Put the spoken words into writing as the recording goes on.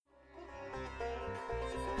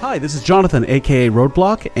Hi, this is Jonathan, aka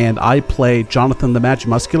Roadblock, and I play Jonathan the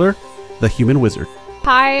Magimuscular, the human wizard.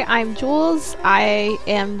 Hi, I'm Jules. I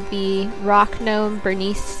am the rock gnome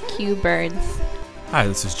Bernice Q. Burns. Hi,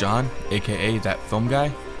 this is John, aka That Film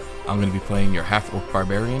Guy. I'm going to be playing your half-orc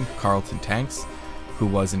barbarian, Carlton Tanks, who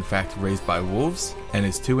was in fact raised by wolves and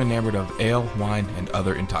is too enamored of ale, wine, and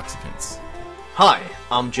other intoxicants. Hi,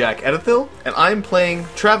 I'm Jack Edithil, and I'm playing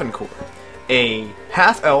Travancore, a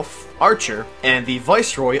half-elf archer and the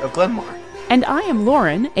Viceroy of Glenmar. And I am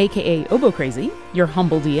Lauren, aka Obo Crazy, your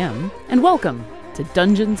humble DM, and welcome to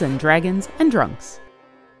Dungeons and Dragons and Drunks.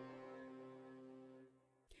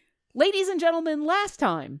 Ladies and gentlemen, last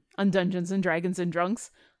time on Dungeons and Dragons and Drunks,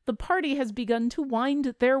 the party has begun to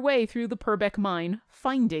wind their way through the Purbeck mine,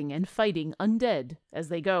 finding and fighting undead as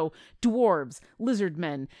they go. Dwarves, lizard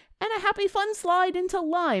men, and a happy fun slide into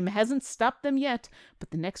Lime hasn't stopped them yet, but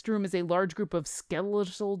the next room is a large group of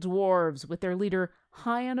skeletal dwarves with their leader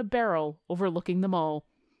high on a barrel overlooking them all.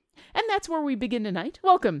 And that's where we begin tonight.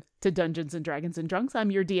 Welcome to Dungeons and Dragons and Drunks. I'm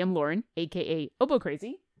your DM Lauren, aka Obo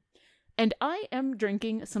Crazy, and I am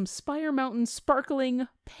drinking some Spire Mountain sparkling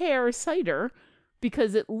pear cider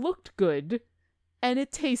because it looked good and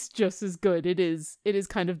it tastes just as good. It is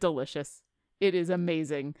kind of delicious. It is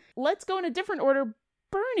amazing. Let's go in a different order.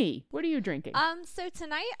 Bernie, what are you drinking? So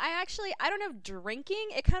tonight I don't know if drinking,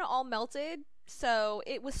 it kind of all melted. So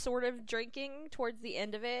it was sort of drinking towards the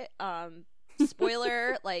end of it.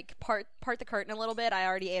 Spoiler, like part the curtain a little bit. I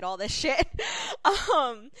already ate all this shit.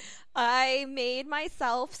 I made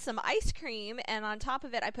myself some ice cream, and on top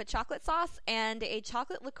of it I put chocolate sauce and a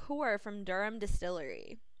chocolate liqueur from Durham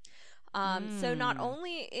Distillery. So not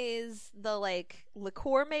only is the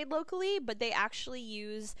liqueur made locally, but they actually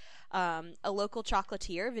use a local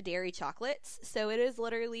chocolatier, Videri Chocolates. So it is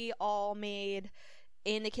literally all made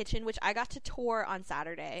in the kitchen, which I got to tour on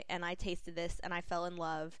Saturday, and I tasted this and I fell in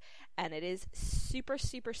love, and it is super,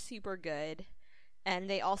 super, super good. And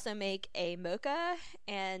they also make a mocha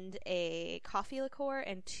and a coffee liqueur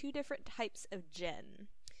and 2 different types of gin.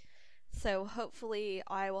 So hopefully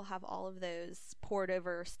I will have all of those poured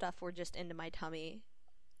over stuff or just into my tummy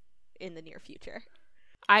in the near future.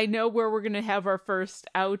 I know where we're going to have our first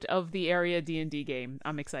out of the area D&D game.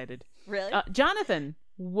 I'm excited. Really? Jonathan,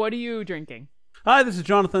 what are you drinking? Hi, this is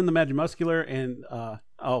Jonathan the Magimuscular,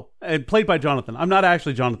 and played by Jonathan. I'm not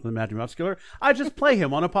actually Jonathan the Magimuscular. I just play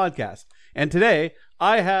him on a podcast. And today,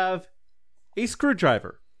 I have a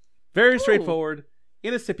screwdriver. Very straightforward,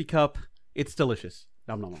 in a sippy cup. It's delicious.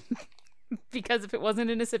 Nom nom nom. Because if it wasn't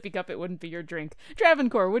in a sippy cup, it wouldn't be your drink.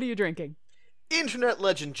 Travancore, what are you drinking? Internet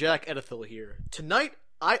legend Jack Edithil here. Tonight,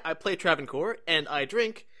 I play Travancore, and I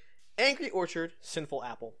drink Angry Orchard Sinful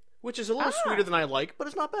Apple, which is a little sweeter than I like, but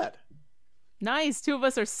it's not bad. Nice. 2 of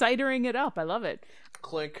us are cidering it up. I love it.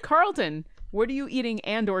 Clink. Carlton, what are you eating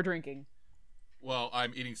and or drinking? Well,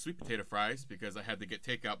 I'm eating sweet potato fries because I had to get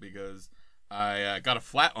takeout because I got a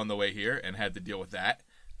flat on the way here and had to deal with that.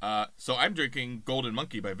 So I'm drinking Golden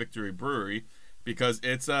Monkey by Victory Brewery because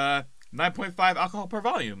it's 9.5 alcohol per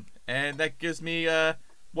volume. And that gives me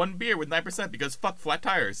 1 beer with 9% because fuck flat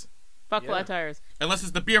tires. Fuck flat tires. Unless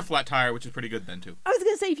it's the beer flat tire, which is pretty good then, too. I was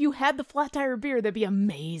going to say, if you had the flat tire beer, that'd be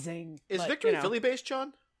amazing. Is Victory Philly-based,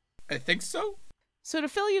 John? I think so. So to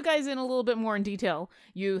fill you guys in a little bit more in detail,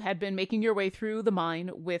 you had been making your way through the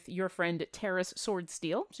mine with your friend Terrace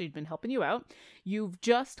Swordsteel. She'd been helping you out. You've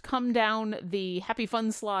just come down the Happy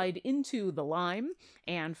Fun slide into the Lime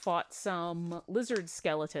and fought some lizard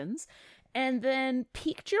skeletons, and then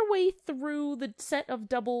peeked your way through the set of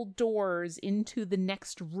double doors into the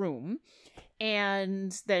next room,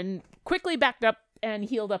 and then quickly backed up and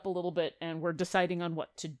healed up a little bit, and we're deciding on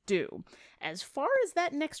what to do. As far as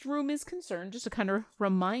that next room is concerned, just to kind of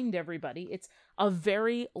remind everybody, it's a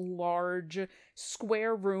very large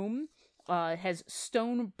square room. It has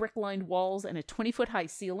stone brick-lined walls and a 20-foot high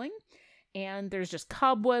ceiling. And there's just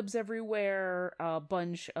cobwebs everywhere, a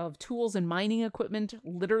bunch of tools and mining equipment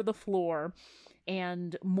litter the floor,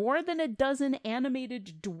 and more than a dozen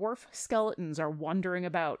animated dwarf skeletons are wandering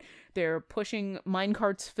about. They're pushing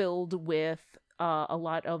minecarts filled with a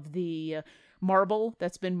lot of the marble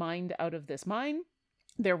that's been mined out of this mine.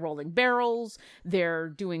 They're rolling barrels, they're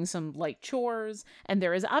doing some light chores, and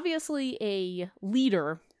there is obviously a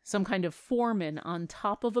leader, some kind of foreman, on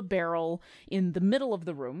top of a barrel in the middle of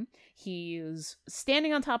the room. He's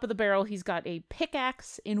standing on top of the barrel. He's got a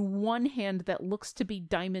pickaxe in one hand that looks to be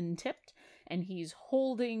diamond tipped, and he's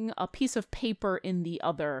holding a piece of paper in the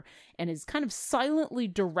other, and is kind of silently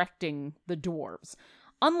directing the dwarves.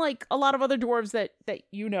 Unlike a lot of other dwarves that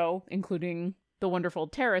you know, including the wonderful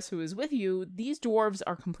Terrace who is with you, these dwarves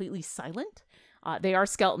are completely silent. They are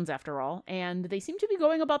skeletons after all, and they seem to be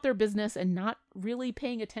going about their business and not really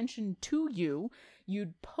paying attention to you.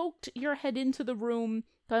 You'd poked your head into the room,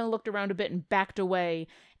 kind of looked around a bit and backed away,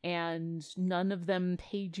 and none of them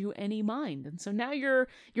paid you any mind. And so now you're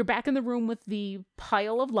back in the room with the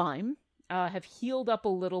pile of lime, have healed up a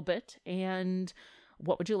little bit, and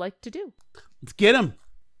what would you like to do? Let's get him.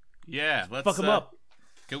 Yeah, let's Fuck him up.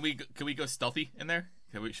 Can we go stealthy in there?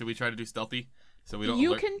 Should we try to do stealthy so we don't?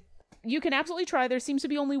 You can absolutely try. There seems to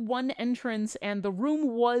be only one entrance, and the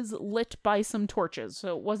room was lit by some torches,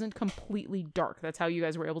 so it wasn't completely dark. That's how you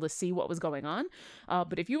guys were able to see what was going on.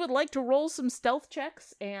 But if you would like to roll some stealth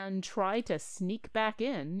checks and try to sneak back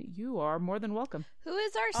in, you are more than welcome. Who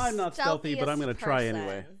is our I'm not stealthy, but I'm going gonna to try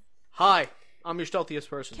anyway. Hi, I'm your stealthiest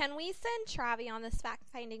person. Can we send Travi on this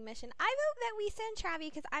fact-finding mission? I vote that we send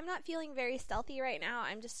Travi because I'm not feeling very stealthy right now.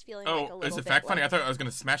 I'm just feeling like a little is it bit fact finding? I like- thought I was gonna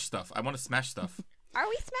smash stuff. I want to smash stuff. Are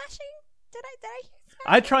we smashing? Did I hear smashing?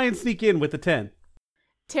 I try and sneak in with the 10.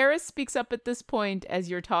 Terrace speaks up at this point as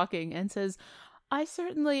you're talking and says, I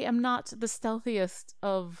certainly am not the stealthiest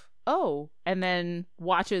of... Oh, and then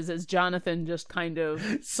watches as Jonathan just kind of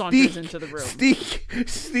saunters into the room.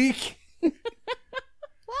 Sneak. Well,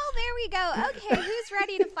 there we go. Okay, who's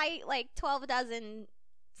ready to fight like 12 dozen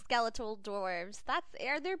skeletal dwarves?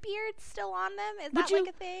 Are their beards still on them? Is that like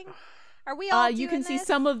a thing? Are we all doing you can see this?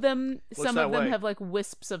 some of them that way? have like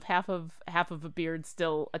wisps of half of a beard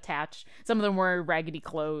still attached. Some of them wear raggedy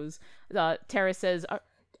clothes. Tara says,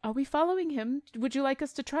 are we following him? Would you like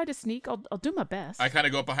us to try to sneak? I'll do my best. I kind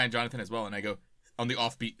of go up behind Jonathan as well, and I go on the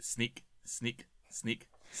offbeat, sneak.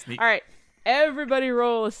 All right, everybody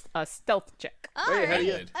roll a stealth check. All Way ahead of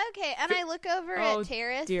right. you. Okay, and I look over Oh, at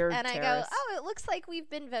Terrace dear and I go, Terrace. "Oh, it looks like we've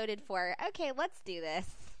been voted for. Okay, let's do this."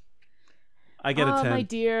 I get a 10. My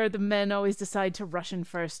dear, the men always decide to rush in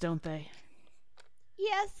first, don't they?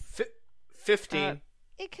 Yes, 15.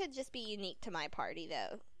 it could just be unique to my party,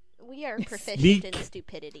 though. We are proficient Sneak. in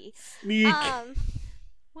stupidity. Sneak.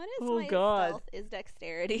 What is Oh, my God. stealth? Is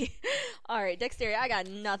dexterity? All right, dexterity. I got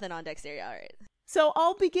nothing on dexterity. All right. So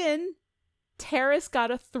I'll begin. Terrace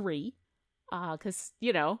got a 3, because,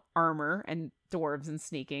 armor and dwarves and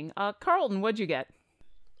sneaking. Carlton, what'd you get?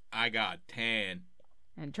 I got 10.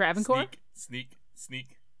 And Travancore? Sneak.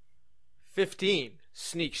 15.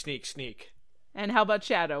 Sneak. And how about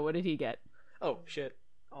Shadow? What did he get? Oh, shit.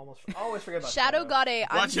 Always forget about Shadow got a.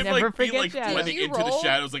 Watch him never like be forget like Shadow. blending Did you into the roll?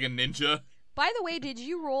 shadows like a ninja. By the way, did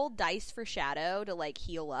you roll dice for Shadow to like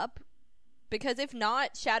heal up? Because if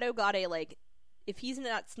not, Shadow got a like. If he's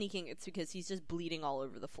not sneaking, it's because he's just bleeding all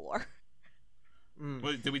over the floor.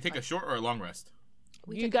 Wait, did we take a short or a long rest?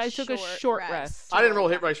 You guys took a short rest. I didn't roll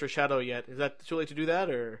hit dice for Shadow yet. Is that too late to do that,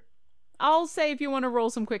 or? I'll say if you want to roll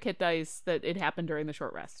some quick hit dice that it happened during the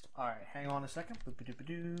short rest. Alright, hang on a second.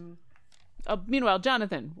 Boop-a-doop-a-doo. Meanwhile,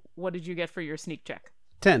 Jonathan, what did you get for your sneak check?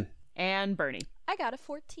 10. And Bernie. I got a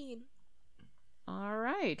 14. All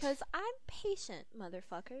right. Because I'm patient,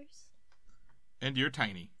 motherfuckers. And you're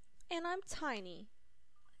tiny. And I'm tiny.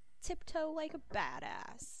 Tiptoe like a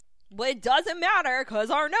badass. But it doesn't matter, because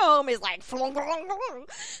our gnome is like...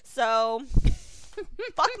 So...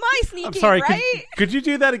 Fuck my sneaking, I'm sorry, right? could you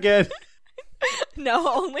do that again? No,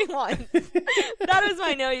 only once. That was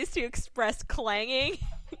my noise to express clanging.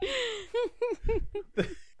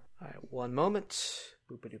 Alright, one moment.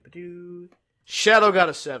 Boop-a-doop-a-doo. Shadow got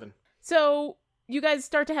a 7. So you guys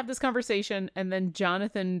start to have this conversation, and then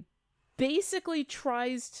Jonathan basically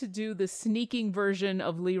tries to do the sneaking version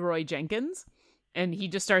of Leroy Jenkins, and he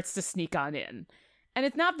just starts to sneak on in. And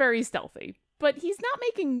it's not very stealthy, but he's not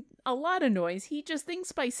making a lot of noise. He just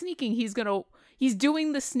thinks by sneaking he's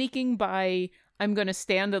doing the sneaking by, I'm gonna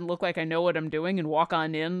stand and look like I know what I'm doing and walk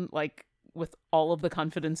on in like with all of the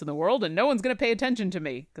confidence in the world, and no one's gonna pay attention to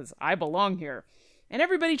me because I belong here. And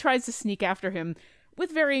everybody tries to sneak after him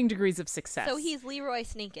with varying degrees of success. So he's Leroy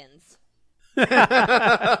Sneakins. exactly.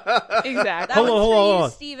 That Hold one's on, for hold you,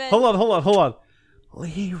 on. Steven. Hold on.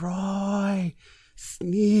 Leroy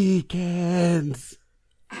Sneakins.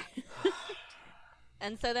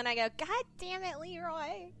 And so then I go, God damn it,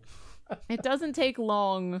 Leroy. It doesn't take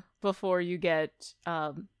long before you get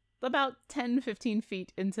about 10-15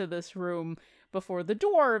 feet into this room before the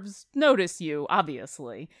dwarves notice you,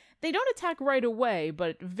 obviously. They don't attack right away,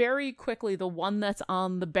 but very quickly the one that's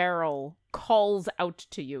on the barrel calls out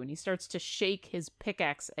to you, and he starts to shake his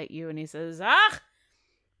pickaxe at you, and he says,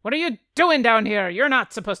 what are you doing down here? You're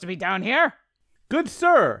not supposed to be down here. Good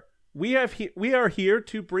sir, we are here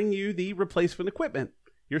to bring you the replacement equipment.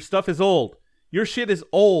 Your stuff is old. Your shit is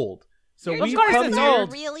old. So Your we course come it's here.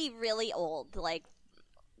 old. Really, really old. Like,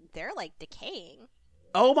 they're like decaying.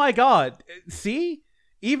 Oh my god. See?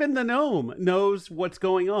 Even the gnome knows what's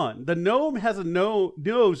going on. The gnome has a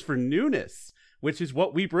nose for newness, which is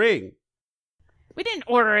what we bring. We didn't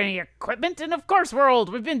order any equipment, and of course we're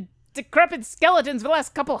old. We've been decrepit skeletons for the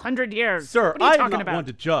last couple hundred years. Sir, what are you I'm talking not about? one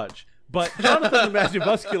to judge, but Jonathan the Magic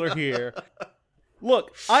Muscular here.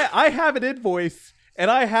 Look, I have an invoice,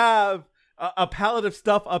 and I have a pallet of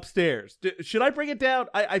stuff upstairs. Should I bring it down?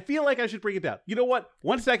 I feel like I should bring it down. You know what?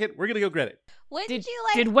 1 second, we're going to go get it. Wouldn't you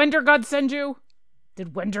Did Wendergod send you?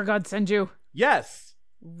 Did Wendergod send you? Yes.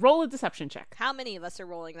 Roll a deception check. How many of us are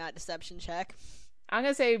rolling that deception check? I'm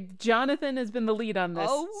going to say Jonathan has been the lead on this,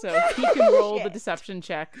 Oh, so he can roll the shit. deception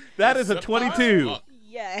check. That is a 22.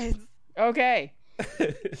 Yes. Okay.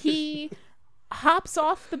 He hops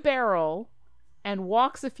off the barrel and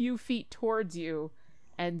walks a few feet towards you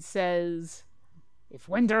and says, "If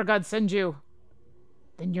Wendergod sends you,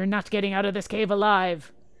 then you're not getting out of this cave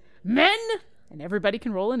alive. Men!" And everybody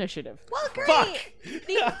can roll initiative. Well, great. Fuck.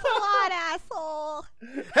 Thanks a lot, asshole.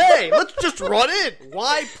 Hey, let's just run in.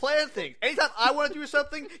 Why plan things? Anytime I want to do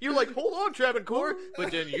something, you're like, hold on, Travancore.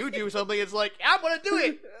 But then you do something, it's like, I'm going to do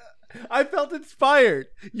it. I felt inspired.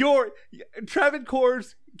 Your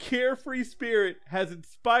Travancore's carefree spirit has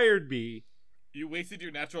inspired me. You wasted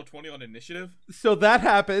your natural 20 on initiative? So that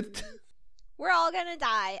happened. We're all gonna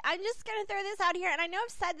die. I'm just gonna throw this out here, and I know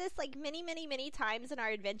I've said this like many, many, many times in our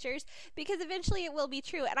adventures, because eventually it will be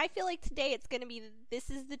true. And I feel like today it's gonna be,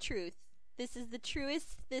 this is the truth. This is the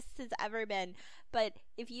truest this has ever been. But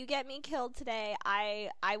if you get me killed today, I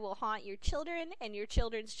will haunt your children and your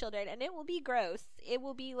children's children, and it will be gross. It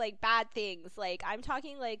will be like bad things. Like, I'm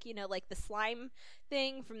talking like, you know, like the slime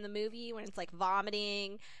thing from the movie when it's like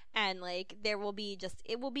vomiting, and like there will be just,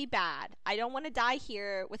 it will be bad. I don't want to die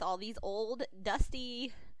here with all these old,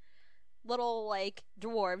 dusty little like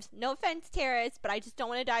dwarves. No offense, Terrace, but I just don't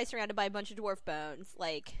want to die surrounded by a bunch of dwarf bones.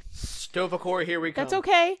 Like, Stovacore, here we come. That's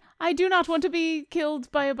okay. I do not want to be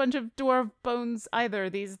killed by a bunch of dwarf bones either.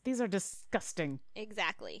 These are disgusting.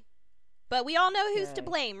 exactly. But we all know who's to Okay.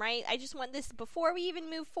 blame, right? I just want this, before we even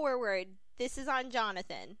move forward, this is on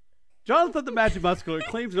Jonathan. Jonathan the Magic Muscular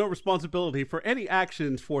claims no responsibility for any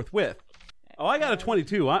actions forthwith. Oh, I got a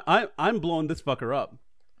 22. I'm blowing this fucker up.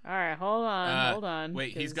 All right, hold on.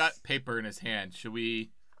 Wait, he's 'cause- got paper in his hand. Should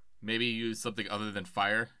we maybe use something other than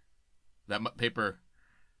fire? That paper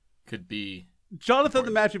could be... Jonathan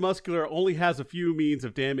the Magic Muscular only has a few means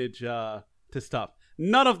of damage to stuff.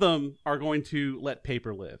 None of them are going to let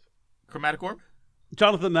paper live. Chromatic orb?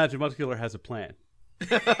 Jonathan the Magic Muscular has a plan.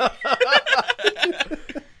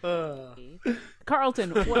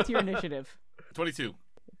 Carlton, what's your initiative? 22.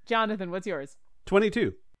 Jonathan, what's yours?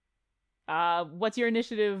 22. What's your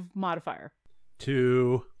initiative modifier?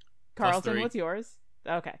 2. Carlton, 3. what's yours?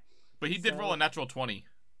 Okay. But he did roll a natural 20.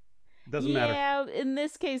 Doesn't matter. Yeah, in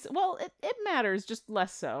this case, well, it matters, just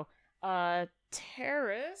less so.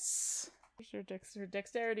 Terrace, her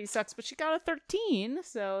dexterity sucks, but she got a 13,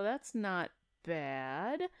 so that's not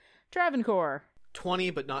bad. Travancore, 20,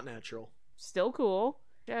 but not natural. still cool.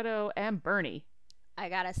 Shadow and Bernie I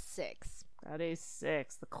got a 6. got a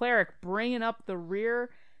 6. The cleric bringing up the rear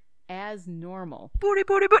as normal. Booty,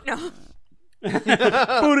 booty, booty. No.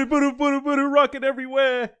 Booty, rocking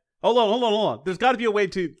everywhere. Hold on. There's got to be a way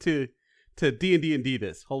to D&D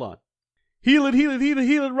this. Hold on. Heal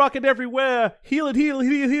it, rocking everywhere. Heal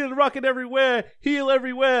it, rocking everywhere. Heal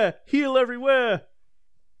everywhere.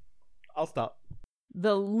 I'll stop.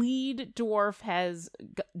 The lead dwarf has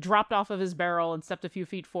dropped off of his barrel and stepped a few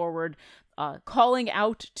feet forward, calling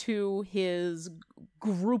out to his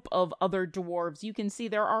group of other dwarves. You can see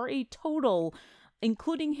there are a total,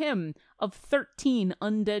 including him, of 13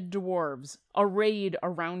 undead dwarves arrayed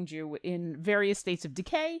around you in various states of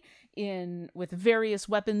decay, with various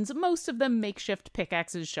weapons, most of them makeshift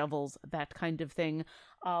pickaxes, shovels, that kind of thing.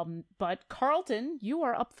 But Carlton, you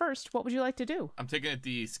are up first. What would you like to do? I'm taking it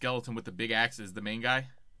the skeleton with the big axe is the main guy.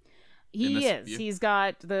 He this is. view? He's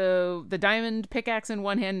got the diamond pickaxe in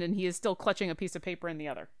one hand, and he is still clutching a piece of paper in the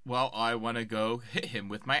other. Well, I want to go hit him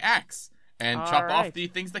with my axe and All chop right. off the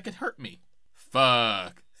things that could hurt me.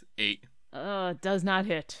 Fuck. 8. Does not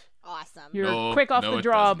hit. Awesome. You're No, quick off no, the it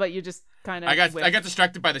draw, doesn't. but you just kind of. I got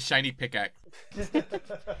distracted by the shiny pickaxe.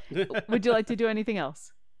 Would you like to do anything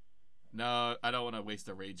else? No, I don't want to waste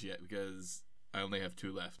a rage yet because I only have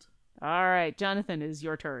 2 left. All right, Jonathan, is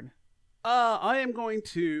your turn. I am going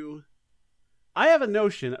to... I have a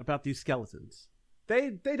notion about these skeletons.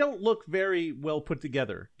 They don't look very well put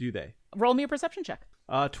together, do they? Roll me a perception check.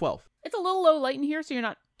 12. It's a little low light in here, so you're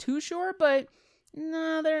not too sure, but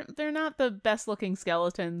no, they're not the best looking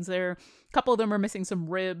skeletons. A couple of them are missing some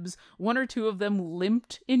ribs. 1 or 2 of them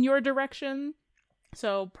limped in your direction.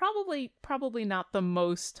 So probably not the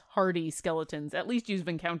most hardy skeletons, at least you've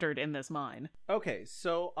encountered in this mine. Okay,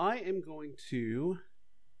 so I am going to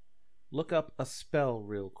look up a spell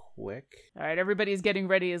real quick. All right, everybody's getting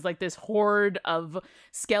ready as like this horde of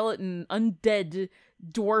skeleton, undead,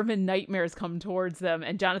 dwarven nightmares come towards them,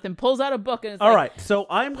 and Jonathan pulls out a book and is All like, right, so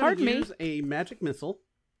I'm going to "Pardon me?" use a magic missile,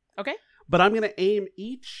 Okay. but I'm going to aim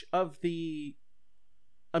each of the...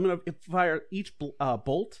 I'm going to fire each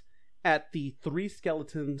bolt at the 3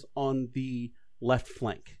 skeletons on the left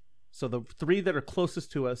flank. So the 3 that are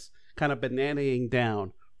closest to us, kind of bananaing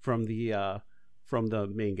down from the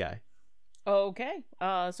main guy. Okay.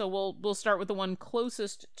 So we'll start with the one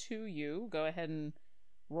closest to you. Go ahead and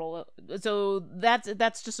roll it. So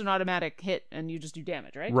that's just an automatic hit, and you just do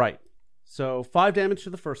damage, right? Right. So 5 damage to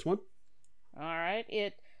the first one. All right.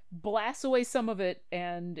 It blasts away some of it,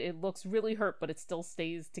 and it looks really hurt, but it still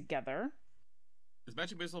stays together. Is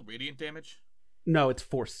magic missile radiant damage? No, it's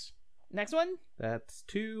force. Next one. That's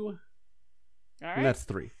 2. All right. And that's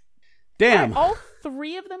 3. Damn. All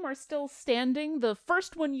 3 of them are still standing. The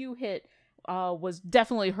first one you hit was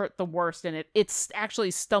definitely hurt the worst, and it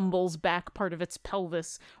actually stumbles back, part of its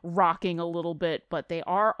pelvis rocking a little bit, but they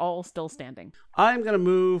are all still standing. I'm going to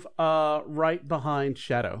move right behind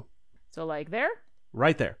Shadow. So like there?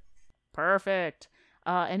 Right there. Perfect.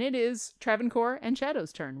 And it is Travancore and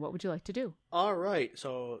Shadow's turn. What would you like to do? All right,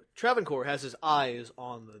 so Travancore has his eyes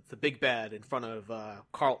on the big bad in front of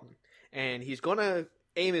Carlton, and he's going to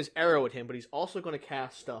aim his arrow at him, but he's also going to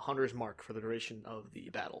cast Hunter's Mark for the duration of the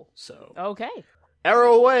battle. So, Okay.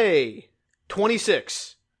 arrow away!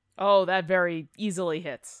 26. Oh, that very easily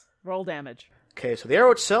hits. Roll damage. Okay, so the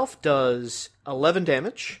arrow itself does 11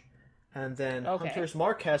 damage, and then Okay. Hunter's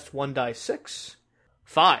Mark has 1d6.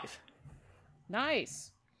 5.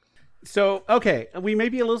 Nice. So, okay, we may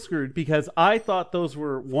be a little screwed because I thought those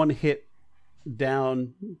were one hit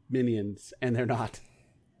down minions, and they're not.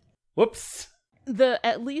 Whoops.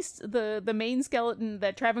 At least the main skeleton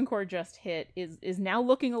that Travancore just hit is now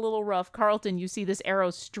looking a little rough. Carlton, you see this arrow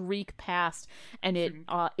streak past, and it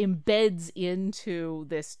embeds into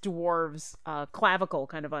this dwarf's clavicle,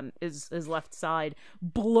 kind of on his left side,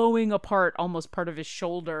 blowing apart almost part of his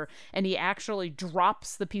shoulder. And he actually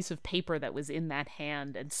drops the piece of paper that was in that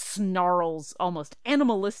hand and snarls almost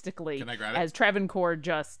animalistically. Can I grab it? As Travancore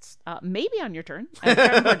just maybe on your turn. As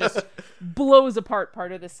Travancore just blows apart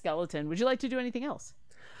part of the skeleton. Would you like to do anything else?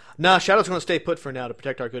 Nah, Shadow's going to stay put for now to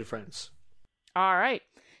protect our good friends. All right.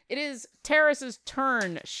 It is Terrace's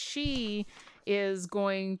turn. She is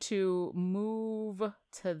going to move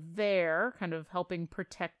to there, kind of helping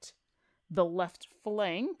protect the left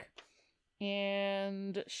flank.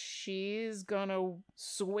 And she's going to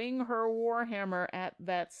swing her warhammer at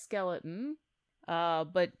that skeleton.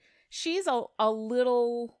 But she's a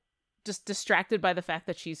little just distracted by the fact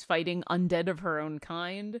that she's fighting undead of her own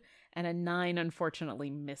kind, and a 9 unfortunately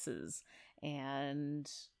misses. And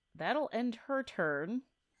that'll end her turn.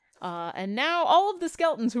 And now all of the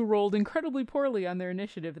skeletons who rolled incredibly poorly on their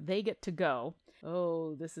initiative, they get to go.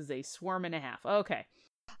 Oh, this is a swarm and a half. Okay.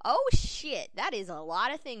 Oh shit, that is a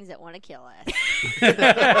lot of things that want to kill us.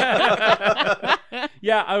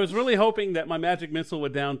 Yeah, I was really hoping that my magic missile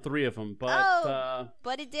would down 3 of them, but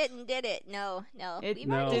But it didn't, did it? No. It We've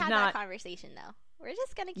already did had not. that conversation, though. We're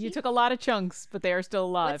just going to keep... You took a lot of chunks, but they are still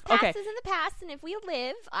alive. What's past Okay. is in the past, and if we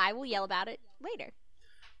live, I will yell about it later.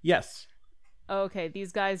 yes. Okay,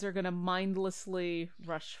 these guys are going to mindlessly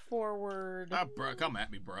rush forward. Bro, come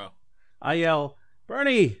at me, bro. I yell,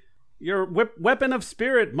 Bernie, your weapon of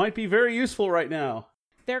spirit might be very useful right now.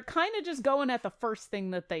 They're kind of just going at the first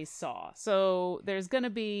thing that they saw. So there's going to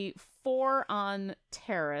be 4 on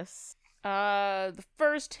Terrace. The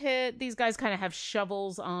first hit, these guys kind of have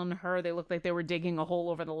shovels on her. They look like they were digging a hole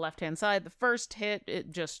over the left-hand side. The first hit,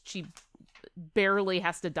 she barely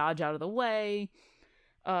has to dodge out of the way.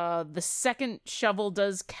 The second shovel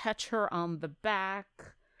does catch her on the back.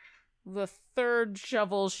 The third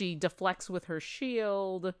shovel, she deflects with her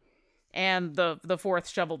shield. And the fourth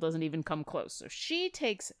shovel doesn't even come close. So she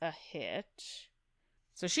takes a hit.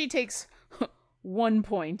 So she takes 1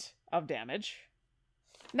 point of damage.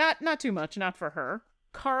 Not too much, not for her.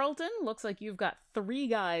 Carlton, looks like you've got 3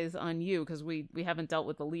 guys on you, because we haven't dealt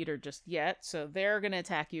with the leader just yet. So they're going to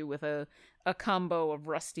attack you with a combo of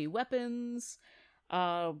rusty weapons.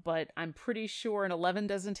 But I'm pretty sure an 11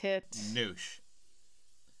 doesn't hit. Noosh.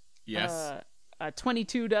 Yes.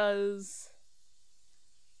 22 does.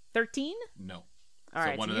 13? No. All So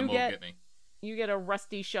right, one so of them you will get get me. you get a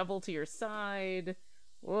rusty shovel to your side.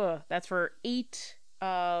 Ugh, that's for 8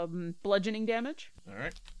 bludgeoning damage. All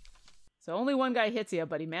right. So only one guy hits you,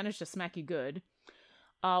 but he managed to smack you good.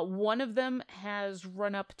 One of them has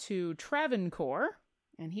run up to Travancore,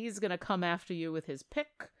 and he's going to come after you with his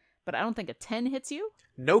pick, but I don't think a 10 hits you.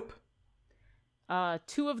 Nope.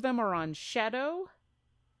 Two of them are on Shadow.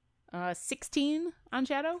 16 on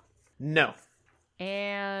Shadow. No.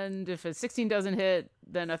 And if a 16 doesn't hit,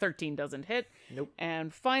 then a 13 doesn't hit. Nope.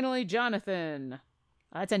 And finally, Jonathan.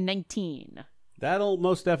 That's a 19. That'll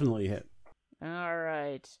most definitely hit. All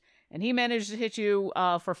right. And he managed to hit you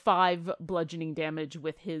for 5 bludgeoning damage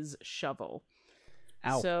with his shovel.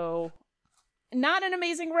 Ow. So, not an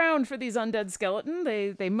amazing round for these undead skeleton.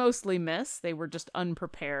 They mostly miss. They were just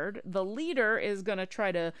unprepared. The leader is going to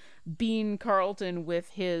try to bean Carlton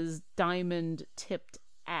with his diamond-tipped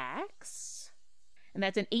axe. And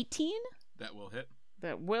that's an 18? That will hit.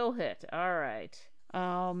 That will hit. All right.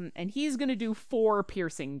 And he's going to do 4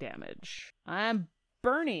 piercing damage.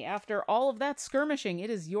 Bernie, after all of that skirmishing, it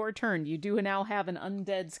is your turn. You do now have an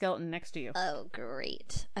undead skeleton next to you. Oh,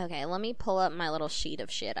 great. Okay, let me pull up my little sheet of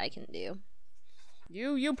shit I can do.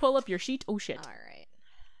 You pull up your sheet. Oh, shit. All right.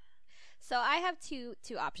 So I have two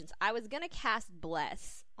options. I was going to cast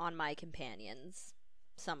Bless on my companions,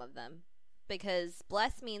 some of them, because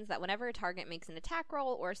Bless means that whenever a target makes an attack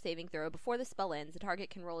roll or a saving throw before the spell ends, the target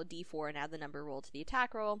can roll a d4 and add the number rolled to the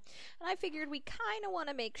attack roll. And I figured we kind of want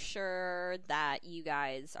to make sure that you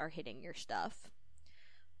guys are hitting your stuff.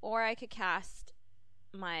 Or I could cast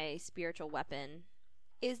my spiritual weapon.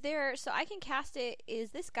 So I can cast it,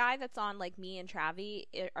 is this guy that's on, like, me and Travi,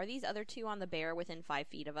 are these other two on the bear within 5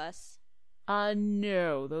 feet of us?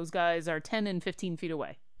 No. Those guys are 10 and 15 feet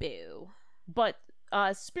away. Boo. But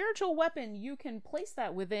spiritual weapon, you can place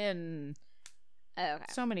that within Okay.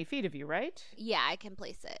 so many feet of you, right? Yeah, I can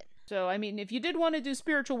place it. So, I mean, if you did want to do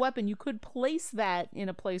spiritual weapon, you could place that in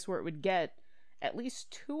a place where it would get at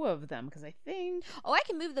least 2 of them, because I think... Oh, I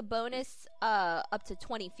can move the bonus up to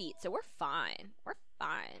 20 feet, so we're fine. We're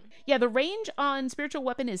fine. Yeah, the range on spiritual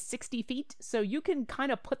weapon is 60 feet, so you can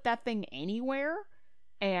kind of put that thing anywhere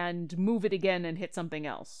and move it again and hit something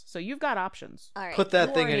else. So you've got options. All right. Put that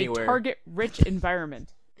You're thing in anywhere. a target-rich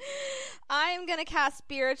environment. I'm going to cast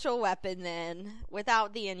spiritual weapon then,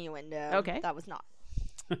 without the innuendo. Okay. That was not.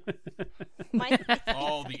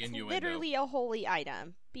 All the It's innuendo. literally a holy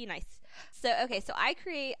item. Be nice. So, okay, so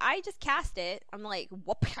I just cast it. I'm like,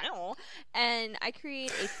 whoop-pow, and I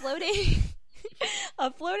create a floating...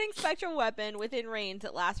 a floating spectral weapon within range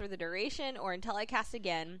that lasts for the duration or until I cast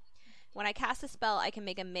again. When I cast a spell, I can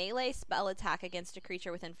make a melee spell attack against a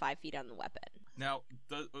creature within 5 feet on the weapon. Now,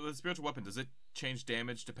 the spiritual weapon, does it change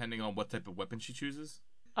damage depending on what type of weapon she chooses?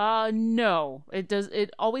 No. It does.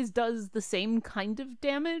 It always does the same kind of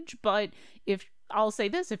damage, but I'll say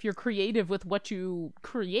this, if you're creative with what you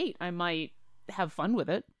create, I might have fun with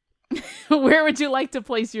it. Where would you like to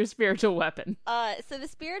place your spiritual weapon? So the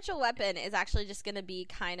spiritual weapon is actually just going to be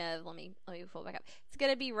kind of, let me pull it back up. It's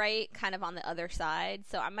going to be right kind of on the other side.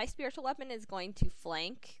 So my spiritual weapon is going to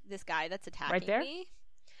flank this guy that's attacking Right there? me.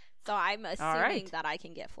 So I'm assuming right. that I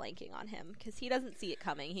can get flanking on him because he doesn't see it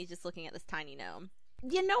coming. He's just looking at this tiny gnome.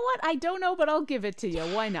 You know what? I don't know, but I'll give it to you.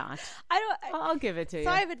 Why not? I'll give it to you. So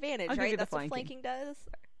I have advantage, I'll give you right? the That's what flanking. flanking does?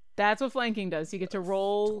 That's what flanking does. You get to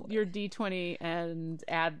roll your d20 and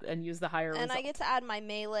add and use the higher And result. I get to add my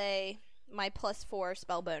melee, my +4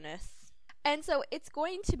 spell bonus. And so it's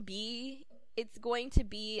going to be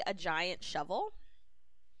a giant shovel.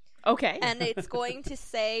 Okay. And it's going to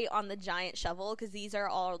say on the giant shovel, because these are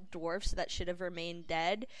all dwarfs that should have remained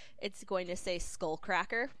dead, it's going to say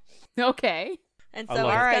Skullcracker. Okay. And I so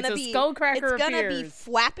love it's it. Alright, gonna so be Skullcracker it's gonna be appears.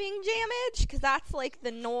 flapping damage, because that's like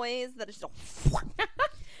the noise that is just.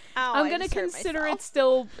 Ow, I'm I gonna just hurt consider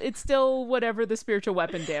myself. it's still whatever the spiritual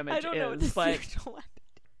weapon damage I don't know what the is, but spiritual weapon.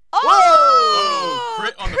 Oh,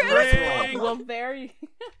 crit on the first Crit! roll. well, there you.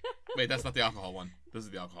 Wait, that's not the alcohol one. This is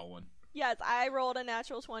the alcohol one. Yes, I rolled a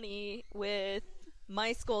natural 20 with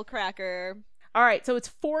my Skullcracker. All right, so it's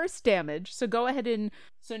force damage. So go ahead and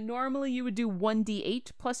normally you would do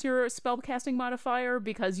 1d8 plus your spellcasting modifier.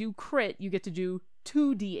 Because you crit, you get to do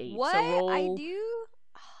 2d8. What? So roll... I do?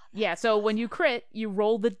 Yeah, so when you crit, you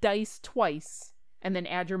roll the dice twice and then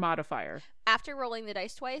add your modifier. After rolling the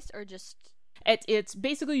dice twice, or just... It's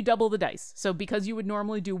basically you double the dice. So because you would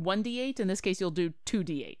normally do 1d8, in this case you'll do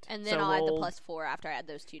 2d8. And then So I'll add the roll- +4 after I add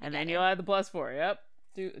those two together. And then you'll add the +4.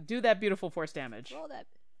 Yep. Do that beautiful force damage. Roll that.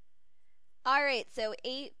 Alright, so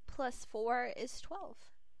 8 plus 4 is 12.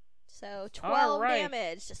 So 12 All right.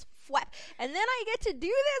 damage. Just flap. And then I get to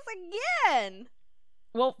do this again!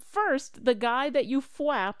 Well, first, the guy that you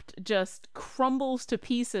flapped just crumbles to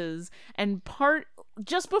pieces, and part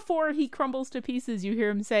just before he crumbles to pieces, you hear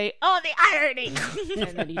him say, "Oh, the irony!"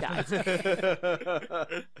 and then he dies.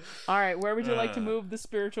 All right, where would you like to move the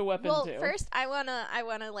spiritual weapon Well, to? first I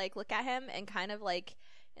wanna like look at him and kind of like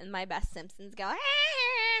in my best Simpsons go,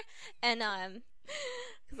 and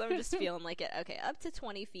because I'm just feeling like it. Okay, up to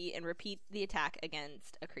 20 feet and repeat the attack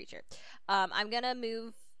against a creature. I'm gonna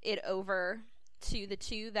move it over to the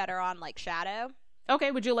two that are on like shadow.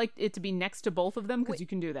 Okay, would you like it to be next to both of them? Because you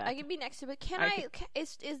can do that. I can be next to it.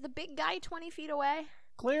 Is the big guy 20 feet away?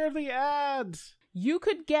 Clear the ads. You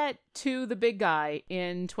could get to the big guy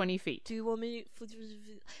in 20 feet. Do you want me?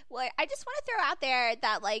 Well, I just want to throw out there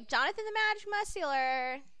that like Jonathan the Madge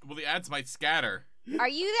Muscular. Well, the ads might scatter. Are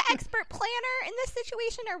you the expert planner in this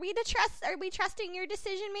situation? Are we trusting your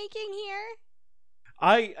decision making here?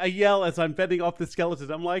 I yell as I'm fending off the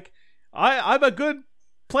skeleton. I'm like, I'm a good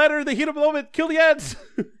planner in the heat of the moment. Kill the ads.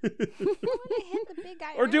 I want to hit the big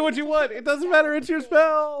guy. Or do what you want. It doesn't matter. It's your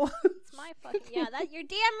spell. It's my fucking you're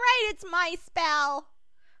damn right. It's my spell.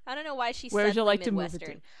 I don't know why she Where said would you like to move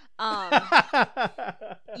Midwestern. it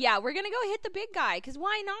Yeah, we're gonna go hit the big guy because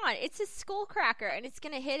why not? It's a skull cracker and it's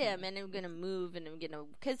gonna hit him and I'm gonna move and I'm gonna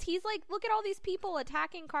because he's like, look at all these people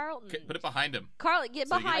attacking Carlton. Okay, put it behind him. Carlton, get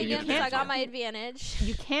So you behind can him. get So I advantage got on my him. advantage.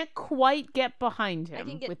 You can't quite get behind I him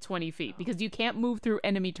can get- with 20 feet because you can't move through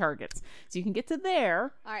enemy targets. So you can get to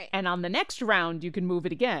there, All right. and on the next round you can move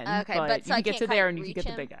it again. Okay, but but so you I can get can't to quite there and you can reach get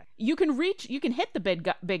the him? big guy. You can hit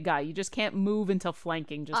the big guy. You just can't move until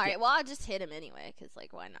flanking. Just All yet. right. Well, I'll just hit him anyway because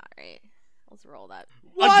like, why not? Right. Let's roll that.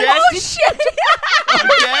 Again? Oh shit!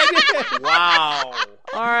 Again? Wow.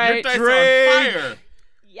 All Your right. dice are Drake. on fire.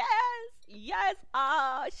 Yes.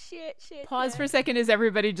 Oh shit. Pause for a second as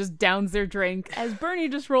everybody just downs their drink as Bernie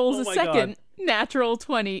just rolls Oh a my second natural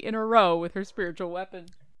 20 in a row with her spiritual weapon.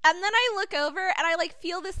 And then I look over and I like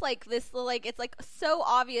feel this it's like so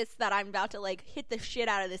obvious that I'm about to like hit the shit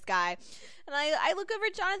out of this guy. And I look over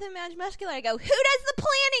at Jonathan Madge Muscular and I go, who does the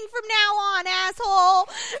planning from now on,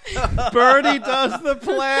 asshole? Bernie does the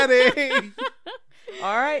planning.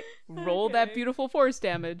 All right. Roll that Okay. beautiful force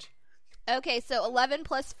damage. Okay, so 11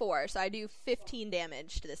 plus 4, so I do 15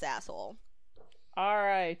 damage to this asshole. All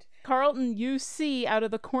right. Carlton, you see out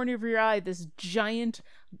of the corner of your eye this giant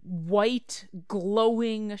white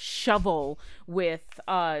glowing shovel with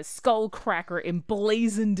skull cracker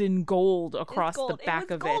emblazoned in gold across It's gold. the back it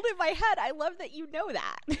was of gold it. in my head. I love that you know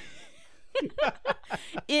that.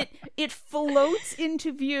 It floats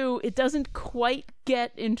into view. It doesn't quite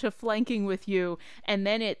get into flanking with you, and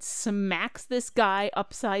then it smacks this guy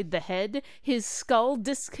upside the head. His skull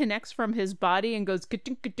disconnects from his body and goes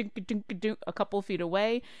ka-dunk, ka-dunk, ka-dunk, ka-dunk a couple feet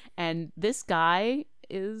away, and this guy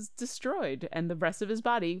is destroyed, and the rest of his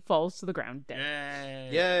body falls to the ground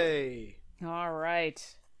dead. Yay. Yay. All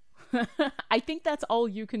right. I think that's all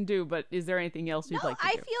you can do, but is there anything else you'd No, like to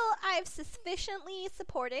I do? feel I've sufficiently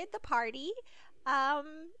supported the party.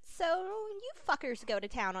 So you fuckers go to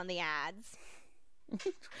town on the ads.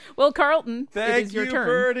 Well, Carlton, it Thank is your you, turn.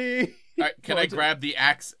 Bernie. All right, can I grab the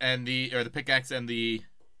axe and the pickaxe and the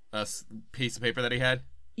piece of paper that he had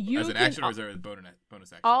You as an can- action, or is there a bonus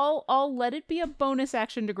action? I'll let it be a bonus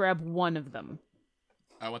action to grab one of them.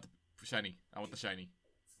 I want the shiny. I want the shiny.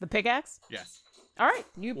 The pickaxe? Yes. All right,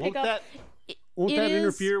 you pick Won't up. that it won't is-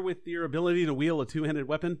 interfere with your ability to wield a two-handed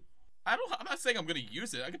weapon? I'm not saying I'm gonna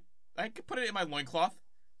use it. I could put it in my loincloth.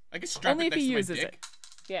 I could strap Only it if he next to uses my it. dick.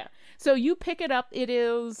 Yeah. So you pick it up. It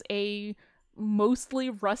is a mostly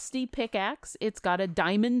rusty pickaxe. It's got a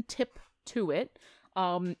diamond tip to it.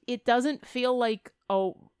 It doesn't feel like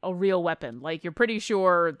a real weapon. Like you're pretty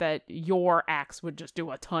sure that your axe would just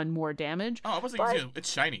do a ton more damage. Oh, I wasn't But- using it.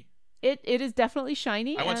 It's shiny. It is definitely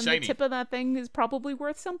shiny, I want and shiny. the tip of that thing is probably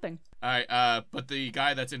worth something. All right. But the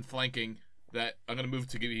guy that's in flanking, that I'm gonna move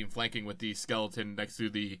to get him flanking with the skeleton next to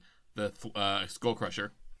the skull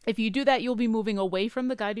crusher. If you do that, you'll be moving away from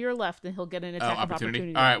the guy to your left, and he'll get an attack of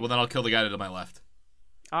opportunity. All right. Well, then I'll kill the guy to my left.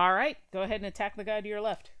 All right, go ahead and attack the guy to your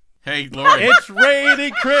left. Hey, Lauren. It's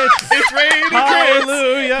raining crits. It's raining crits.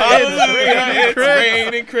 Hallelujah! Hallelujah. It's crits.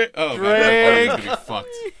 raining crit. Oh, Drake. my God, gonna be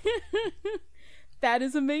fucked. That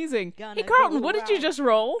is amazing. Gonna Hey, Carlton, go what did you around. just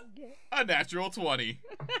roll? A natural 20.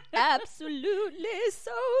 Absolutely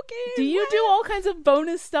soaking. Do you do all kinds of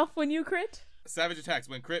bonus stuff when you crit? Savage attacks.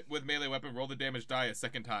 When crit with melee weapon, roll the damage die a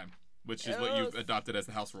second time, which is what you've adopted as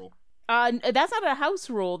the house rule. That's not a house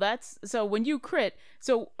rule. That's so when you crit.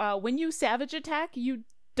 So when you savage attack, you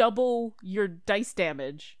double your dice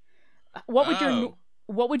damage. What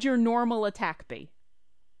would your normal attack be?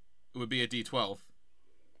 It would be a D12.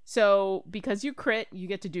 So because you crit, you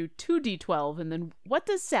get to do 2d12, and then what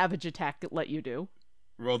does savage attack let you do?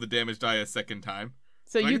 Roll the damage die a second time.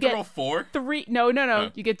 So Do I you get to get roll 4? 3. No.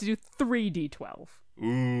 Oh. You get to do 3d12.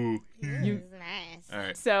 Ooh. Nice. All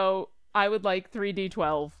right. So I would like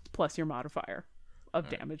 3d12 plus your modifier of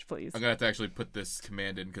damage, please. I'm gonna have to actually put this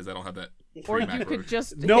command in because I don't have that. Or you pre-macroed. could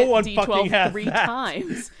just No hit one d12 fucking has 3 that.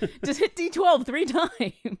 times. Just hit d12 3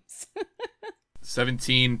 times.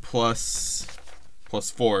 17 plus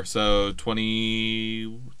 4, so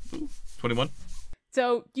 21.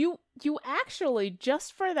 So you actually,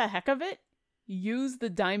 just for the heck of it, use the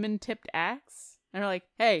diamond tipped axe and are like,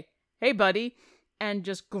 hey buddy, and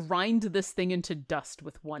just grind this thing into dust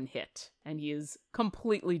with one hit, and he is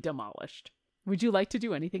completely demolished. Would you like to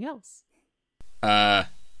do anything else? I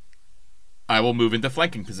will move into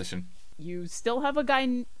flanking position. You still have a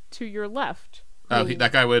guy to your left.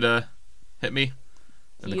 That guy would hit me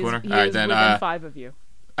in the corner. He All right, is then within 5 of you.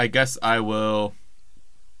 I guess I will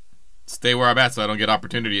stay where I'm at so I don't get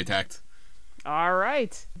opportunity attacked. All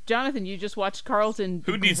right, Jonathan, you just watched Carlton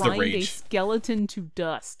Who needs the grind a rage? skeleton to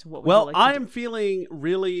dust. What would Well, you like to I'm do? feeling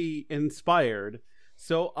really inspired,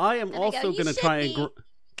 so I am Then I also go, "You going to try and. should be."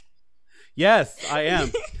 Yes, I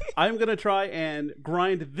am. I'm going to try and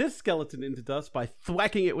grind this skeleton into dust by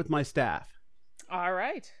thwacking it with my staff. All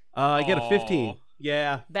right, I get a 15. Aw.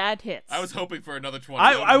 Yeah. that hits. I was hoping for another 20.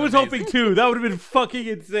 I was hoping too. That would have been fucking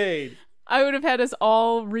insane. I would have had us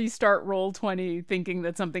all restart roll 20 thinking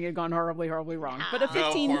that something had gone horribly, horribly wrong. But a No,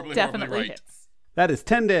 15 horribly, definitely horribly right. hits. That is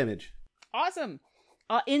 10 damage. Awesome.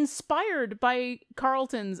 Inspired by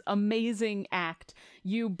Carlton's amazing act,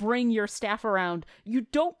 you bring your staff around. You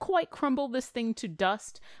don't quite crumble this thing to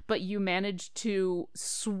dust, but you manage to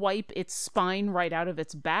swipe its spine right out of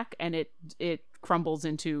its back, and it crumbles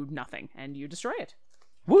into nothing, and you destroy it.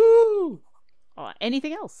 Woo!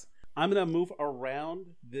 Anything else? I'm going to move around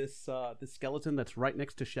this skeleton that's right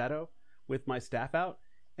next to Shadow with my staff out.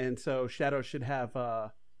 And so Shadow should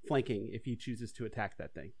have flanking if he chooses to attack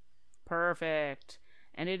that thing. Perfect.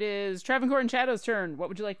 And it is Travancore and Shadow's turn. What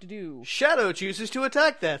would you like to do? Shadow chooses to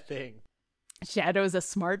attack that thing. Shadow's a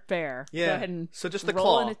smart bear. Go Yeah. ahead and So just the roll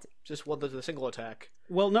claw. an Just one the single attack.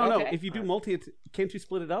 Well, no. Okay. If you do multi, can't you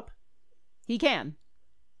split it up? He can.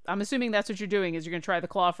 I'm assuming that's what you're doing, is you're going to try the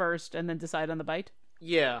claw first and then decide on the bite?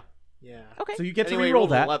 Yeah. Yeah. Okay. So you get Anyway, to roll reroll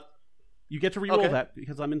the that. left. You get to reroll Okay. that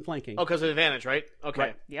because I'm in flanking. Oh, because of advantage, right? Okay.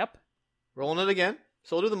 Right. Yep. Rolling it again.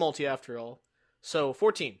 So we'll do the multi after all. So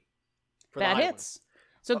 14. For the That high hits.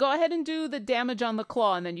 So go ahead and do the damage on the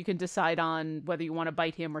claw, and then you can decide on whether you want to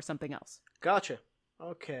bite him or something else. One. Gotcha.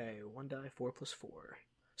 Okay. 1 die, 4 plus 4.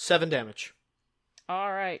 7 damage.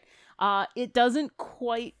 All right. It doesn't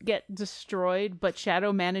quite get destroyed, but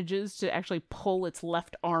Shadow manages to actually pull its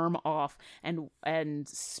left arm off and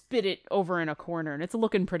spit it over in a corner, and it's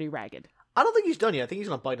looking pretty ragged. I don't think he's done yet. I think he's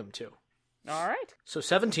going to bite him too. All right. So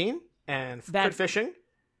 17. And That- crit fishing.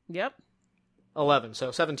 Yep. 11.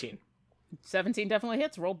 So 17. 17 definitely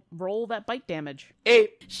hits. Roll that bite damage.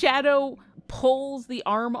 8. Shadow pulls the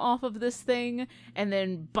arm off of this thing and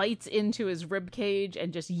then bites into his rib cage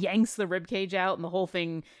and just yanks the rib cage out, and the whole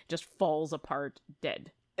thing just falls apart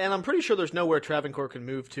dead. And I'm pretty sure there's nowhere Travancore can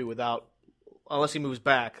move to without, unless he moves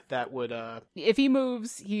back, that would, If he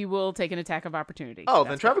moves, he will take an attack of opportunity. Oh,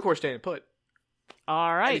 then That's Travancore's staying put. all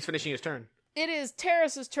And right. he's finishing his turn. It is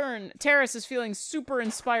Terrace's turn. Terrace is feeling super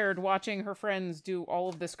inspired watching her friends do all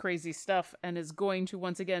of this crazy stuff and is going to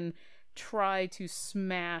once again try to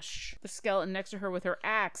smash the skeleton next to her with her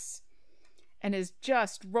axe and is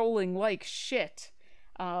just rolling like shit.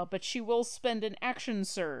 But she will spend an action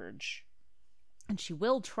surge. And she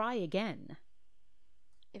will try again.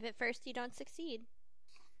 If at first you don't succeed.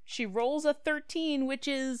 She rolls a 13, which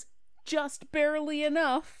is just barely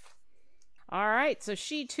enough. All right, so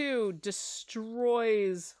she too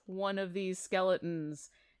destroys one of these skeletons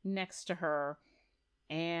next to her.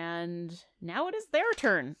 And now it is their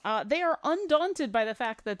turn. They are undaunted by the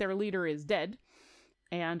fact that their leader is dead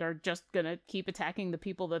and are just going to keep attacking the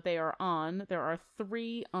people that they are on. There are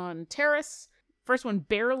 3 on Terrace. First one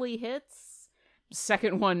barely hits.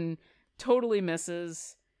 Second one totally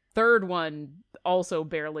misses. Third one also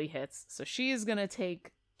barely hits. So she's going to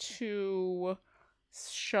take 2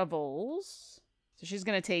 shovels. So she's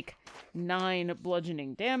going to take 9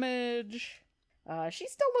 bludgeoning damage.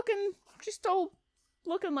 She's still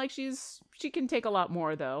looking like she can take a lot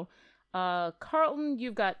more though. Carlton,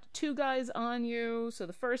 you've got 2 guys on you. So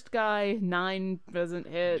the first guy, 9 doesn't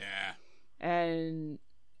hit. Nah. And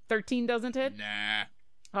 13 doesn't hit. Nah.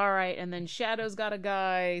 All right, and then Shadow's got a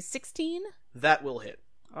guy 16. That will hit.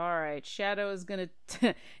 All right, Shadow's gonna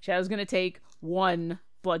take 1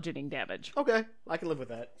 bludgeoning damage. Okay, I can live with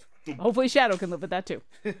that. Hopefully Shadow can live with that too.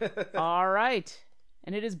 All right,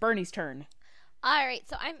 and it is Bernie's turn. All right,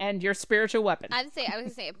 so And your spiritual weapon. I was gonna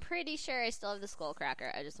say, I'm pretty sure I still have the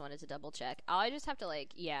skullcracker. I just wanted to double check. I just have to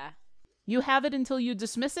You have it until you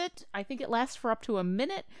dismiss it. I think it lasts for up to a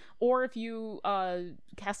minute, or if you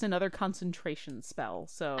cast another concentration spell.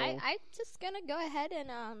 So I'm just gonna go ahead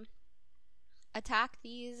and attack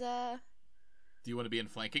these. Do you want to be in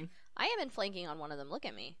flanking? I am in flanking on one of them. Look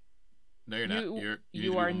at me. No, you're not. You need to be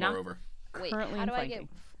are one not more over. Wait, currently how in do I get?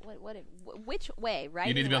 flanking. Which way? Right?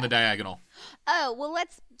 You need or to be on the left? diagonal. Oh well,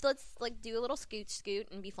 let's like do a little scoot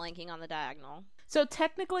and be flanking on the diagonal. So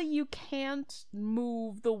technically, you can't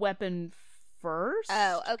move the weapon first.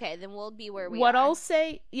 Oh, okay. Then we'll be where we What are. I'll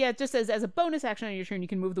say, yeah, it just says as a bonus action on your turn, you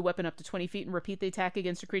can move the weapon up to 20 feet and repeat the attack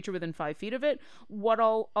against a creature within 5 feet of it. What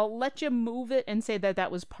I'll let you move it and say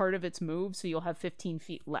that was part of its move, so you'll have 15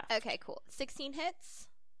 feet left. Okay, cool. 16 hits.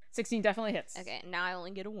 16 definitely hits. Okay, now I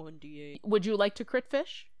only get a 1d8. Would you like to crit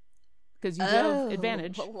fish? Because you have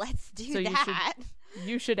advantage. Well, let's do So that.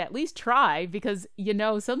 You should at least try, because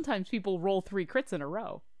sometimes people roll 3 crits in a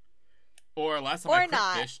row. Or last time Or I crit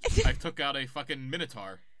not. fished, I took out a fucking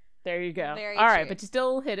minotaur. There you go. Very All right, true. but you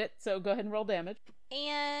still hit it, so go ahead and roll damage.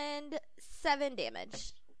 And 7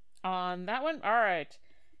 damage. On that one, all right.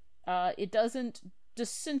 It doesn't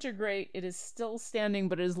disintegrate. It is still standing,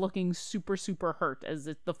 but it is looking super, super hurt as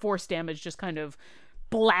the force damage just kind of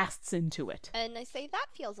blasts into it. And I say, that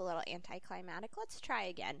feels a little anticlimactic. Let's try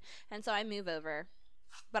again. And so I move over.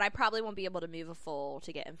 But I probably won't be able to move a full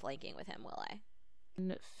to get in flanking with him, will I?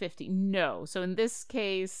 50. No. So in this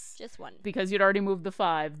case, Just one. because you'd already moved the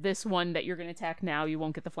 5, this one that you're going to attack now, you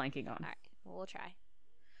won't get the flanking on. All right. Well, we'll try.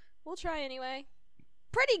 We'll try anyway.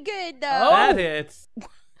 Pretty good, though. That hits.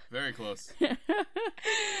 Very close.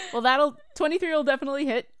 Well, 23 will definitely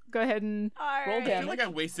hit. Go ahead and All roll right. I feel damage. like I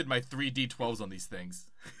wasted my 3d12s on these things.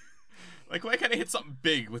 Like, why can't I hit something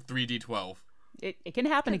big with 3d12? It can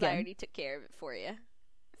happen 'Cause I again. already took care of it for you.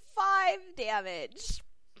 5 damage.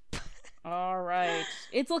 All right.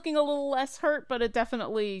 It's looking a little less hurt, but it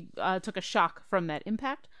definitely took a shock from that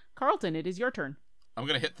impact. Carlton, it is your turn. I'm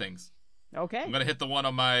gonna hit things. Okay. I'm gonna hit the one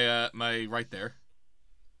on my my right there.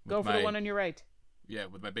 Go With for the my- one on your right. Yeah,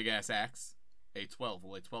 with my big ass axe. A 12.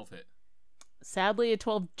 Will a 12 hit? Sadly, a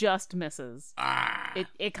 12 just misses. Ah!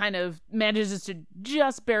 It kind of manages to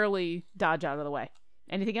just barely dodge out of the way.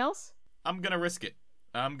 Anything else? I'm gonna risk it.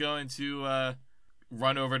 I'm going to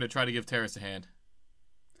run over to try to give Terrace a hand.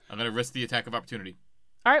 I'm gonna risk the attack of opportunity.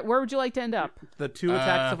 All right, where would you like to end up? The 2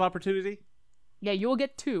 attacks of opportunity. Yeah, you will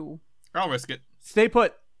get 2. I'll risk it. Stay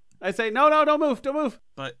put. I say, no, don't move.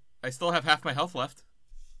 But I still have half my health left.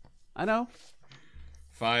 I know.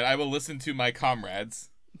 Fine, I will listen to my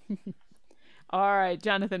comrades. All right,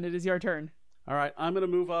 Jonathan, it is your turn. All right, I'm going to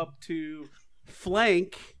move up to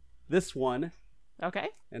flank this one. Okay.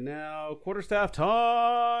 And now quarterstaff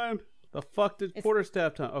time. The fuck did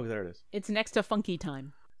quarterstaff time? Oh, there it is. It's next to Funky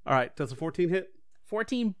Time. All right, does a 14 hit?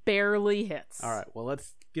 14 barely hits. All right, well,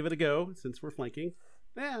 let's give it a go since we're flanking.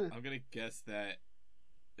 Yeah. I'm gonna guess that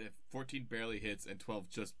if 14 barely hits and 12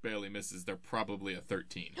 just barely misses, they're probably a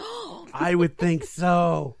 13. I would think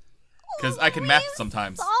so. Because I can math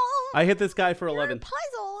sometimes. Solve I hit this guy for your 11.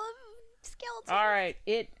 puzzle of skeletons. All right,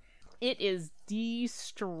 it is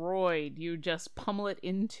destroyed. You just pummel it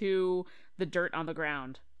into the dirt on the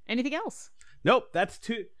ground. Anything else? Nope, that's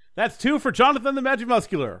 2. That's 2 for Jonathan the Magic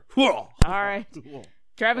Muscular. All right.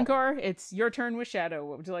 Travancore, it's your turn with Shadow.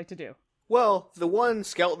 What would you like to do? Well, the one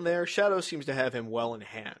skeleton there, Shadow seems to have him well in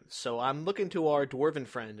hand. So I'm looking to our dwarven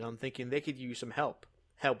friend, and I'm thinking they could use some help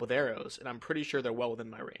with arrows, and I'm pretty sure they're well within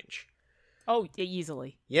my range. Oh,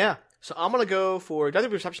 easily. Yeah, so I'm gonna go for another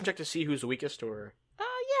perception check to see who's the weakest, or...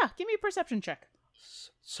 Yeah, give me a perception check.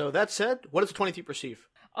 So that said, what does the 20 feet perceive?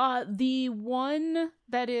 The one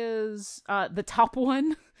that is the top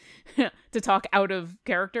one, to talk out of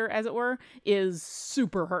character, as it were, is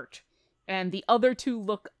super hurt. And the other 2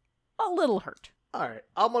 look a little hurt. Alright,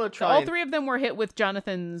 I'm gonna So try all 3 of them were hit with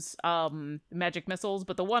Jonathan's magic missiles,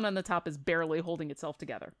 but the one on the top is barely holding itself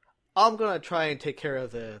together. I'm gonna try and take care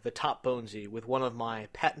of the top bonesy with one of my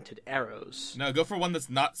patented arrows. No, go for one that's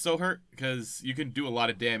not so hurt, because you can do a lot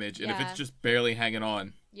of damage, and if Yeah. it's just barely hanging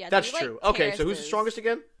on. Yeah, That's they like true. Okay, so who's the terraces. strongest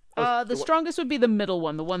again? The strongest would be the middle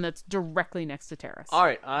one, the one that's directly next to Terrace.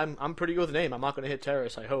 Alright, I'm pretty good with the name. I'm not gonna hit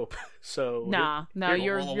Terrace, I hope. So... No, Here,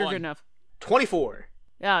 you're roll a good one. enough. 24.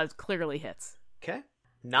 Yeah, it clearly hits. Okay.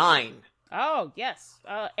 9. Oh, yes.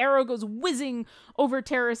 Arrow goes whizzing over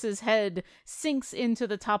Terrace's head, sinks into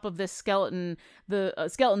the top of this skeleton. The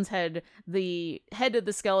skeleton's head. The head of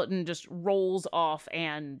the skeleton just rolls off,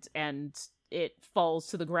 and it falls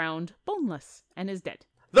to the ground, boneless, and is dead.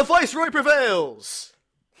 The Viceroy prevails!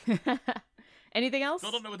 Anything else?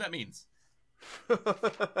 Still don't know what that means.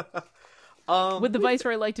 Would the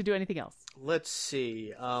Viceroy like to do anything else? Let's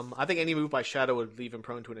see. I think any move by Shadow would leave him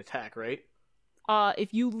prone to an attack, right?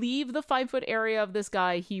 If you leave the 5-foot area of this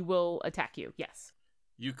guy, he will attack you. Yes.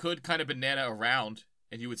 You could kind of banana around,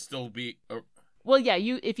 and you would still be. Well, yeah.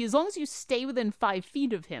 As long as you stay within 5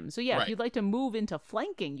 feet of him. So yeah, Right. if you'd like to move into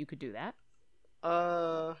flanking, you could do that.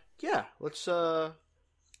 Yeah. Let's. I'm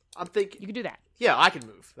thinking. You could do that. Yeah, I can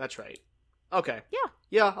move. That's right. Okay. Yeah.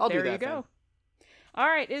 Yeah, I'll There do you that. go. Then. All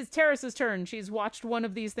right, it's Terrace's turn. She's watched one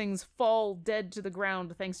of these things fall dead to the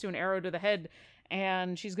ground thanks to an arrow to the head,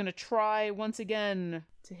 and she's going to try once again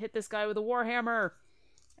to hit this guy with a warhammer.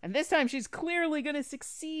 And this time she's clearly going to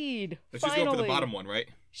succeed. But she's going for the bottom one, right?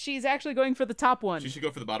 She's actually going for the top one. She should go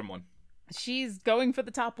for the bottom one. She's going for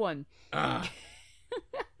the top one.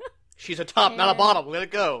 She's a top, not a bottom. Let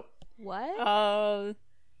it go. What? Wah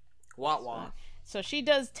wah. So she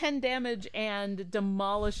does 10 damage and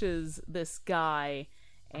demolishes this guy.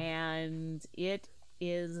 And it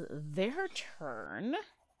is their turn.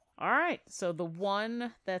 All right. So the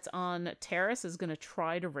one that's on Terrace is going to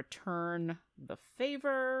try to return the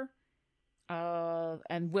favor.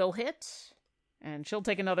 And will hit. And she'll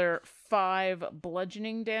take another 5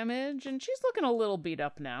 bludgeoning damage. And she's looking a little beat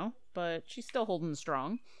up now. But she's still holding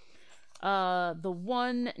strong. The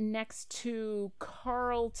one next to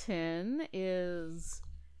Carlton is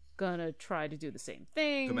gonna try to do the same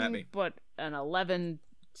thing. Come at me. But an 11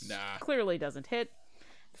 Nah. clearly doesn't hit.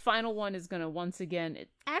 The final one is gonna once again...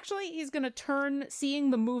 Actually, he's gonna turn,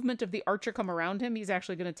 seeing the movement of the archer come around him, he's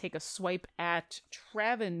actually gonna take a swipe at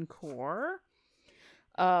Travancore.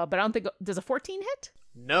 But I don't think... Does a 14 hit?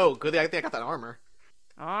 No, good thing I think I got that armor.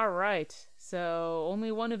 All right. So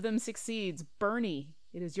only one of them succeeds. Bernie,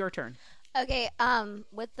 it is your turn. Okay,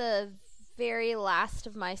 with the very last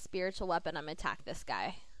of my spiritual weapon, I'm gonna attack this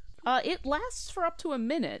guy. It lasts for up to a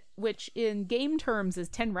minute, which in game terms is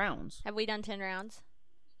 10 rounds. Have we done 10 rounds?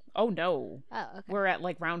 Oh, no. Oh, okay. We're at,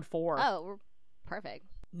 like, round 4. Oh, we're perfect.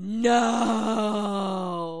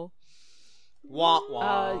 No! Wah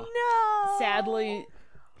wah. No! Sadly,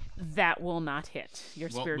 that will not hit your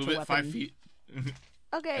Well, spiritual move it weapon. 5 feet.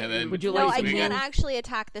 Okay. And then Would you no, like I to can't move? actually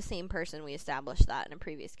attack the same person. We established that in a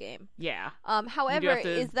previous game. Yeah. However, have to-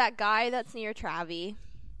 is that guy that's near Travi?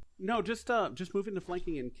 No, just move into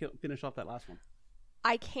flanking and finish off that last one.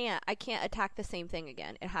 I can't attack the same thing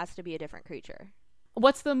again. It has to be a different creature.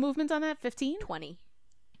 What's the movement on that? 15? 20.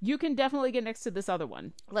 You can definitely get next to this other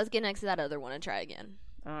one. Let's get next to that other one and try again.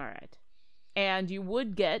 All right. And you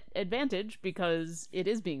would get advantage because it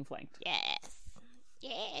is being flanked. Yes.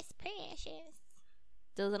 Yes, precious.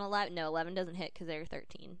 Does an 11? No, 11 doesn't hit because they're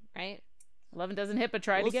 13, right? 11 doesn't hit, but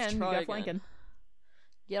try it Let's again. You try got again. flanking.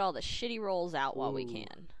 Get all the shitty rolls out while we Ooh.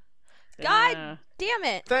 can. God Uh, damn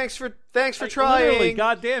it! Thanks for Literally, trying.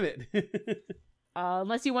 God damn it.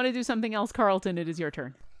 unless you want to do something else, Carlton, it is your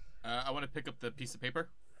turn. I want to pick up the piece of paper.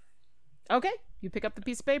 Okay, you pick up the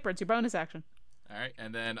piece of paper. It's your bonus action. All right,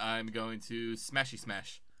 and then I'm going to smashy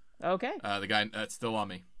smash Okay, the guy that's still on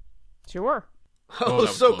me. sure. Oh, that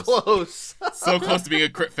was so close. close. So close to being a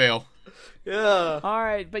crit fail. Yeah. All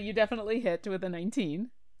right, but you definitely hit with a 19.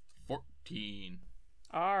 14.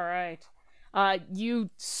 All right. You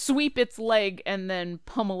sweep its leg and then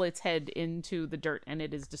pummel its head into the dirt, and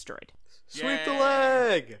it is destroyed. Sweep the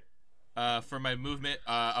Yeah. leg. For my movement,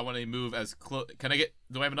 I want to move as close. Can I get?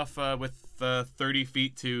 Do I have enough with 30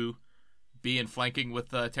 feet to be in flanking with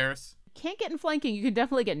Terrace? Can't get in flanking. You can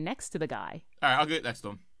definitely get next to the guy. All right, I'll get next to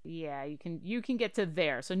him. Yeah, you can get to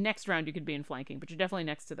there. So next round you could be in flanking, but you're definitely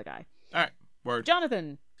next to the guy. All right, word.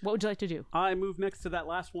 Jonathan, what would you like to do? I move next to that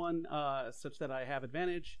last one, such that I have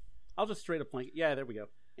advantage. I'll just straight up flank. Yeah, there we go.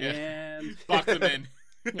 Yeah. And Box him in.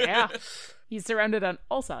 Yeah, he's surrounded on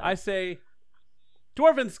all sides. I say,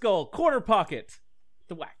 Dwarven Skull, quarter pocket.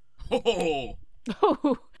 The whack. Oh,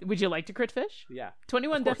 Would you like to crit fish? Yeah.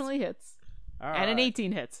 21 Of course. definitely hits. All And an right.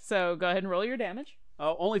 18 hits. So go ahead and roll your damage.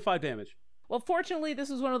 Oh, only 5 damage. Well, fortunately, this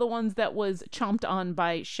was one of the ones that was chomped on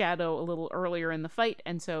by Shadow a little earlier in the fight,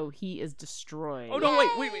 and so he is destroyed. Oh no!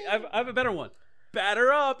 Wait! I have a better one.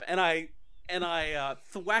 Batter up, and I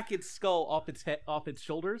thwack its skull off its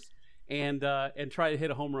shoulders, and try to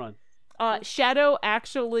hit a home run. Shadow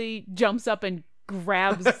actually jumps up and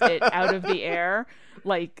grabs it out of the air,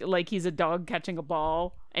 like he's a dog catching a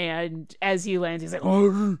ball, and as he lands, he's like,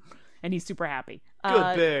 "Arr!" And he's super happy.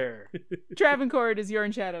 Good bear. Travancore, it is your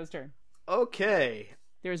and Shadow's turn. Okay.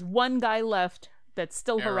 There's one guy left that's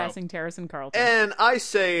still Arrow. harassing Terrace and Carlton. And I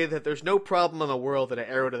say that there's no problem in the world that an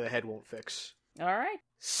arrow to the head won't fix. All right.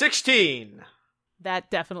 16. That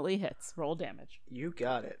definitely hits. Roll damage. You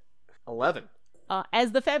got it. 11.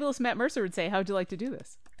 As the fabulous Matt Mercer would say, how'd you like to do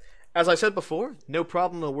this? As I said before, no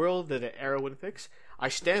problem in the world that an arrow wouldn't fix. I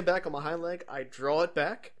stand back on my hind leg, I draw it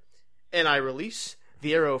back, and I release.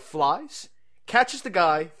 The arrow flies, catches the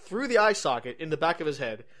guy through the eye socket in the back of his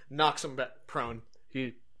head, knocks him prone.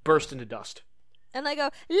 He bursts into dust. And I go,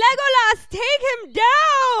 Legolas, take him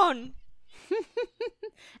down!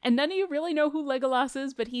 And none of you really know who Legolas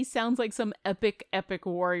is, but he sounds like some epic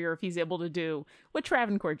warrior if he's able to do what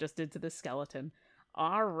Travancore just did to this skeleton.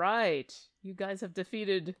 All right. You guys have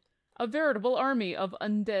defeated a veritable army of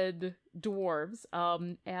undead dwarves.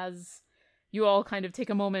 As you all kind of take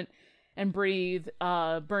a moment and breathe,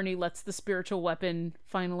 Bernie lets the spiritual weapon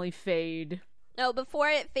finally fade. No, before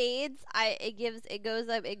it fades,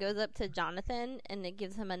 it goes up to Jonathan, and it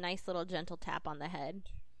gives him a nice little gentle tap on the head.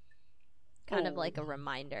 Kind of like a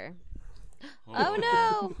reminder.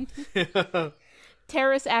 Oh no!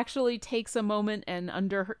 Terrace actually takes a moment, and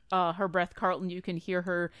under her breath, Carlton, you can hear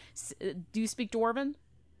her. Do you speak Dwarven?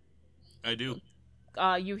 I do.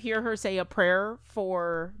 You hear her say a prayer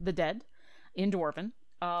for the dead in Dwarven.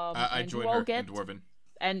 I join her in Dwarven.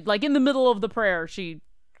 And like in the middle of the prayer, she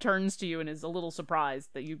turns to you and is a little surprised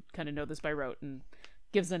that you kind of know this by rote and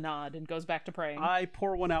gives a nod and goes back to praying. I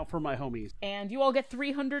pour one out for my homies. And you all get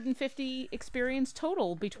 350 experience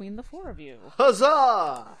total between the four of you.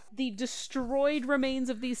 Huzzah! The destroyed remains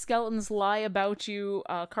of these skeletons lie about you.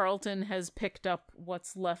 Carlton has picked up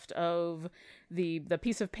what's left of the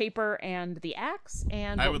piece of paper and the axe.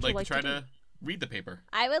 And I would like to try to read the paper.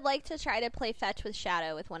 I would like to try to play fetch with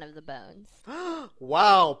Shadow with one of the bones.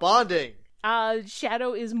 Wow, bonding!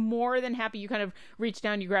 Shadow is more than happy. You kind of reach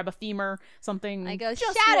down, you grab a femur, something. I go,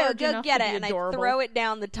 just Shadow, large go enough get to it, be and adorable. I throw it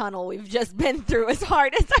down the tunnel we've just been through as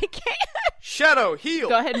hard as I can. Shadow, heal!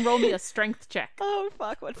 Go ahead and roll me a strength check. Oh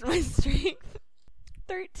fuck, what's my strength?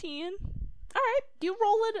 13. All right, you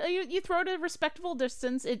roll it. You throw it at a respectable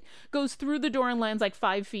distance. It goes through the door and lands like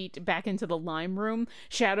 5 feet back into the lime room.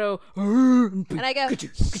 Shadow, and I go,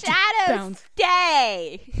 Shadow, bounce.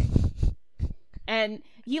 Stay. And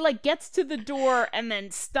he like gets to the door and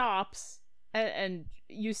then stops, and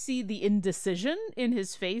you see the indecision in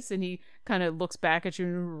his face, and he kind of looks back at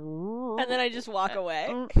you. And then I just walk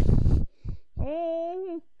away.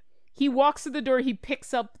 He walks to the door. He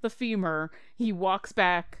picks up the femur. He walks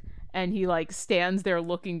back. And he, like, stands there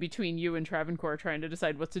looking between you and Travancore, trying to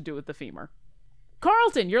decide what to do with the femur.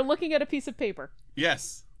 Carlton, you're looking at a piece of paper.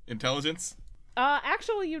 Yes. Intelligence?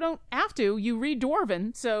 Actually, you don't have to. You read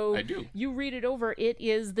Dwarven, so I do. You read it over. It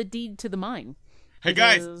is the deed to the mine. Hey,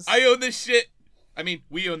 guys, I own this shit. I mean,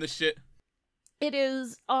 we own this shit. It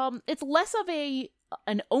is, it's less of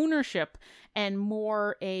an ownership and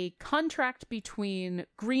more a contract between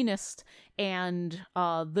Greenest and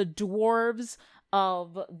the dwarves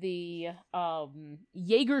of the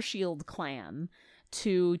Jägershield clan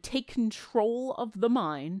to take control of the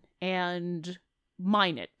mine and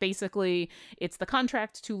mine it. Basically, it's the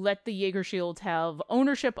contract to let the Jägershield have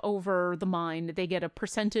ownership over the mine. They get a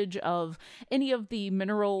percentage of any of the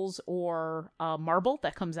minerals or marble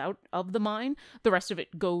that comes out of the mine. The rest of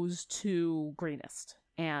it goes to Greenest.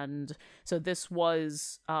 And so this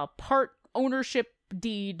was part ownership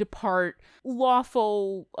deed, part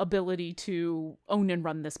lawful ability to own and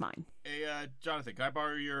run this mine. Hey, Jonathan, can I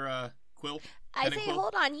borrow your quill? I say,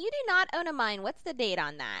 hold on, you do not own a mine. What's the date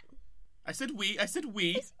on that? I said we. It's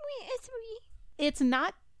we. It's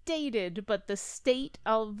not dated, but the state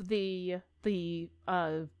of the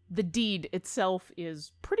deed itself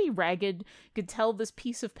is pretty ragged. You could tell this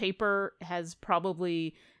piece of paper has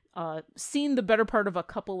probably seen the better part of a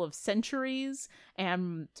couple of centuries,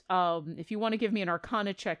 and if you want to give me an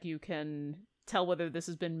Arcana check, you can tell whether this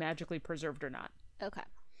has been magically preserved or not. Okay,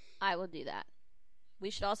 I will do that.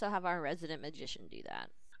 We should also have our resident magician do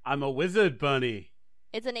that. I'm a wizard bunny.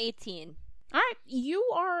 It's an 18. All right, you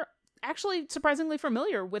are actually surprisingly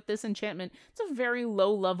familiar with this enchantment. It's a very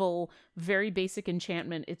low level, very basic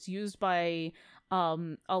enchantment. It's used by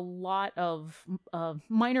a lot of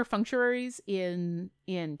minor functionaries in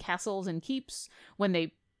castles and keeps. When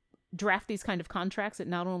they draft these kind of contracts, it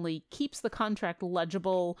not only keeps the contract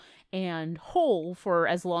legible and whole for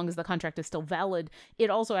as long as the contract is still valid, it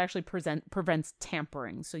also actually prevents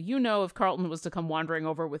tampering. So if Carlton was to come wandering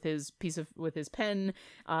over with his pen,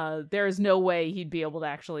 there is no way he'd be able to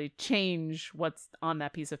actually change what's on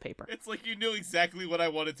that piece of paper. It's like you knew exactly what I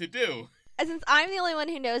wanted to do. Since I'm the only one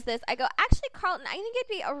who knows this, I go, actually, Carlton, I think it'd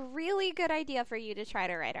be a really good idea for you to try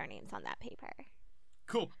to write our names on that paper.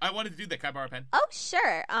 Cool. I wanted to do that. Can I borrow a pen? Oh,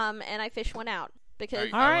 sure. And I fish one out because.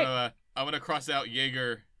 All right. I want to cross out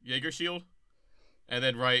Jägershield, and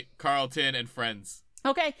then write Carlton and friends.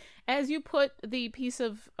 Okay. As you put the piece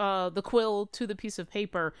of the quill to the piece of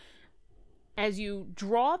paper, as you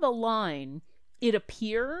draw the line, it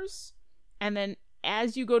appears, and then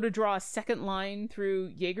as you go to draw a second line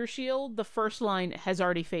through Jägershield, the first line has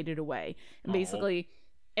already faded away. And basically,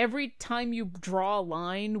 every time you draw a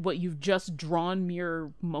line, what you've just drawn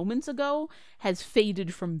mere moments ago has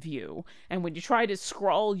faded from view. And when you try to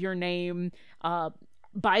scrawl your name,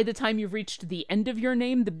 by the time you've reached the end of your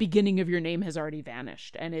name, the beginning of your name has already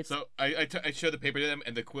vanished. And it's So I show the paper to them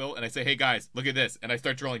and the quill, and I say, "Hey guys, look at this," and I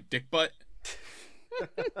start drawing dick butt.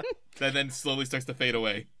 That then slowly starts to fade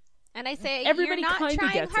away. And I say, Everybody you're not kinda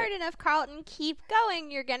trying gets hard it. enough, Carlton. Keep going.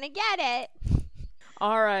 You're going to get it.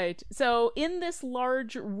 all right. So in this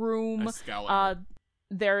large room, I scowl at her.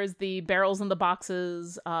 there's the barrels and the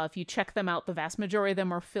boxes. If you check them out, the vast majority of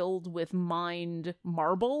them are filled with mined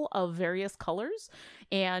marble of various colors.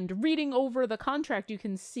 And reading over the contract, you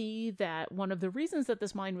can see that one of the reasons that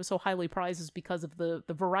this mine was so highly prized is because of the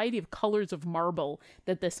variety of colors of marble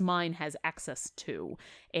that this mine has access to.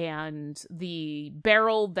 And the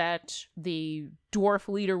barrel that the dwarf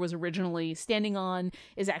leader was originally standing on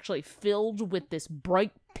is actually filled with this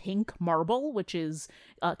bright pink marble, which is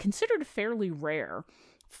considered fairly rare.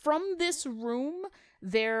 From this room,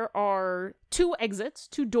 there are 2 exits,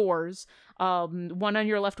 2 doors, one on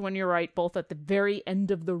your left, one on your right, both at the very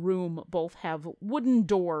end of the room. Both have wooden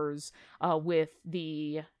doors with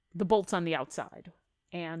the bolts on the outside.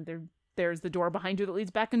 And there's the door behind you that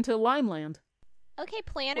leads back into Limeland. Okay,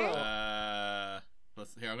 planner.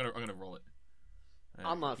 I'm gonna roll it.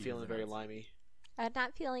 I'm not feeling very limey. I'm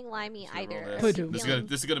not feeling limey Let's roll either. this. Poo-doo.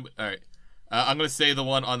 This is gonna. All right. I'm gonna say the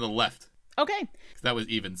one on the left. Okay. 'Cause that was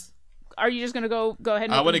evens. Are you just going to go ahead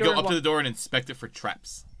and I open want the to door go and up to walk- the door and inspect it for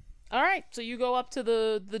traps. All right. So you go up to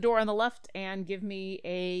the door on the left and give me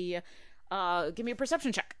a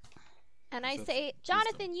perception check. And I say,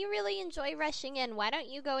 Jonathan, you really enjoy rushing in. Why don't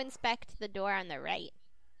you go inspect the door on the right?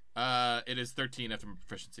 It is 13 after my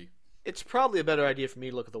proficiency. It's probably a better idea for me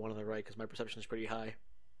to look at the one on the right because my perception is pretty high.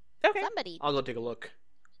 Okay. Somebody. I'll go take a look.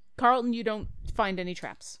 Carlton, you don't find any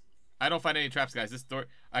traps. I don't find any traps, guys. This door,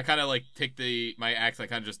 I kind of like take my axe. I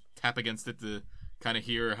kind of just tap against it to kind of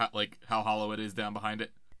hear how hollow it is down behind it.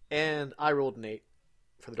 And I rolled an 8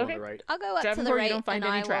 for the door Okay. on the right. I'll go up to the Travancore, you right don't find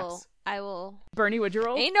and any I traps. will. Bernie, what'd you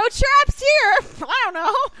roll? Ain't no traps here. I don't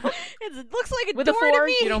know. It looks like a With a door 4, to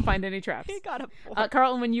me. you don't find any traps. I got a 4.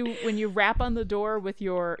 Carlton, when you rap on the door with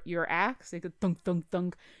your axe, it goes thunk thunk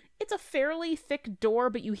thunk. It's a fairly thick door,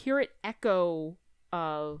 but you hear it echo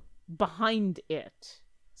behind it.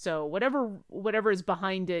 So whatever is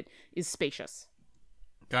behind it is spacious.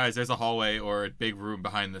 Guys, there's a hallway or a big room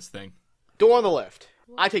behind this thing. Door on the left.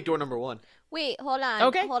 I take door number 1. Wait, hold on.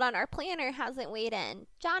 Okay. Hold on. Our planner hasn't weighed in.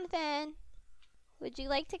 Jonathan, would you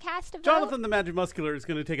like to cast a vote? Jonathan the Magic Muscular is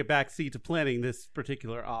going to take a back seat to planning this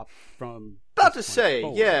particular op from. About to this point say,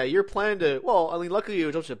 forward. yeah, you're planning to. Well, I mean, luckily it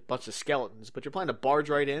was just a bunch of skeletons, but you're planning to barge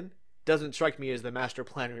right in. Doesn't strike me as the master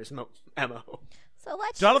planner's MO. So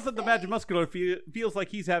let's Jonathan just the say, Magic Muscular feels like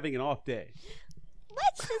he's having an off day.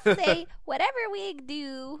 Let's just say, whatever we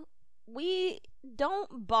do, we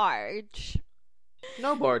don't barge.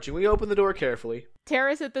 No barging. We open the door carefully.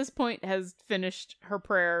 Terrace at this point has finished her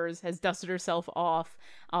prayers, has dusted herself off,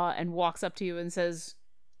 and walks up to you and says,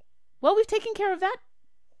 "Well, we've taken care of that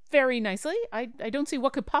very nicely. I don't see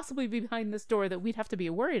what could possibly be behind this door that we'd have to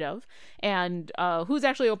be worried of. And who's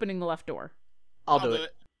actually opening the left door?" I'll do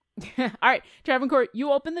it. All right, Travancore,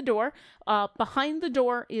 you open the door. Behind the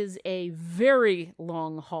door is a very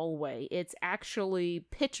long hallway. It's actually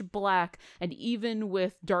pitch black, and even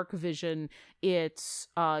with dark vision, it's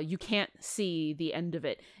you can't see the end of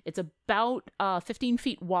it. It's about 15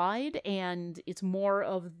 feet wide, and it's more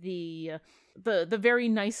of the very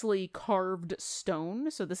nicely carved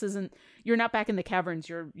stone. So this isn't, you're not back in the caverns.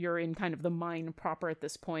 You're in kind of the mine proper at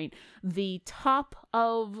this point. The top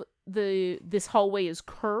of this hallway is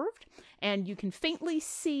curved, and you can faintly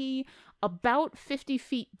see about 50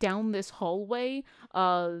 feet down this hallway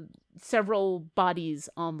several bodies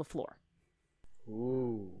on the floor.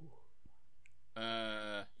 Ooh.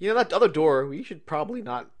 Uh, You know, that other door, we should probably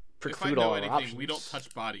not if I preclude know all our anything, options. we don't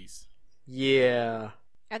touch bodies. Yeah.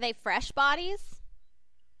 Are they fresh bodies?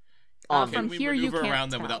 From Can we here you maneuver can't around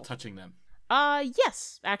them tell. without touching them?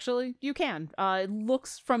 Yes, actually, you can. It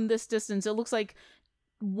looks from this distance, it looks like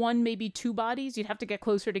one, maybe two bodies. You'd have to get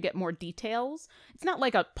closer to get more details. It's not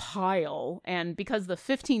like a pile, and because the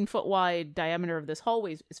 15-foot wide diameter of this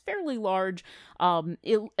hallway is fairly large,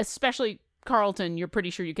 especially Carlton, you're pretty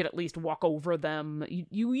sure you could at least walk over them.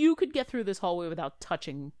 You could get through this hallway without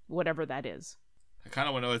touching whatever that is. I kind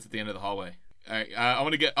of want to know it's at the end of the hallway. All right, I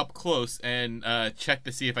want to get up close and check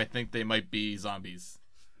to see if I think they might be zombies.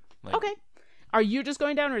 Like, Okay. Are you just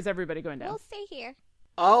going down, or is everybody going down? We'll stay here.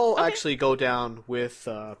 I'll actually go down with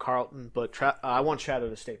Carlton, but I want Shadow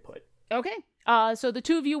to stay put. Okay. So the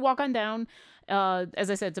two of you walk on down. As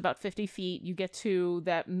I said, it's about 50 feet. You get to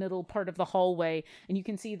that middle part of the hallway, and you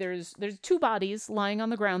can see there's two bodies lying on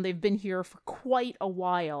the ground. They've been here for quite a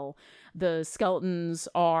while. The skeletons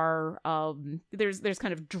are there's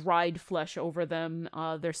kind of dried flesh over them.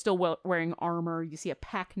 They're still wearing armor. You see a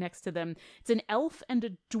pack next to them. It's an elf and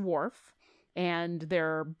a dwarf, and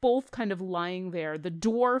they're both kind of lying there. The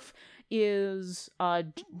dwarf is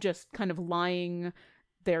just kind of lying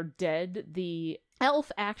there dead. The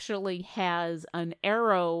elf actually has an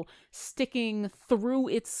arrow sticking through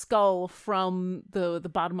its skull from the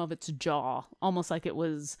bottom of its jaw, almost like it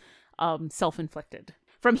was self-inflicted.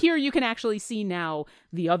 From here, you can actually see now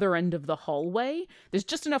the other end of the hallway. There's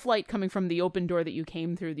just enough light coming from the open door that you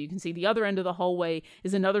came through that you can see the other end of the hallway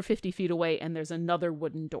is another 50 feet away, and there's another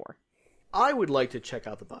wooden door. I would like to check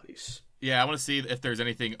out the bodies. Yeah, I want to see if there's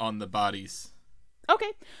anything on the bodies.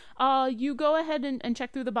 Okay. You go ahead and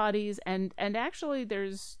check through the bodies, and actually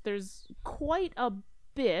there's quite a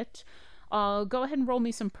bit. Go ahead and roll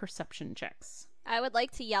me some perception checks. I would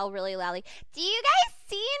like to yell really loudly, do you guys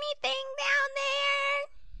see anything down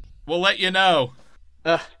there? We'll let you know.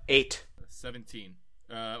 8. 17.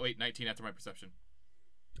 19 after my perception.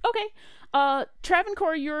 Okay.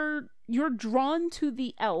 Travancore, you're drawn to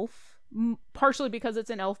the elf, partially because it's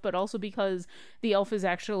an elf, but also because the elf has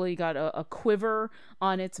actually got a quiver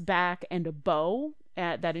on its back and a bow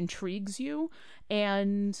that intrigues you.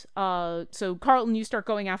 And so, Carlton, you start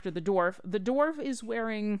going after the dwarf. The dwarf is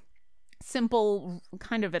wearing simple,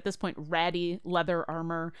 kind of at this point, ratty leather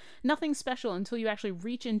armor. Nothing special until you actually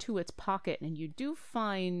reach into its pocket, and you do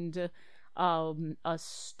find a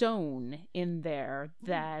stone in there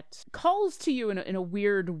that calls to you in a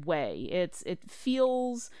weird way. It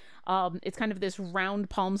feels it's kind of this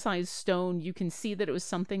round palm-sized stone. You can see that it was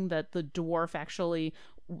something that the dwarf actually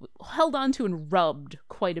held onto and rubbed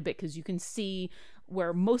quite a bit, because you can see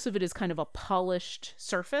where most of it is kind of a polished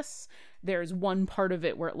surface. There's one part of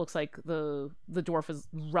it where it looks like the dwarf is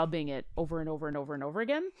rubbing it over and over and over and over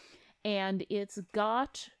again. And it's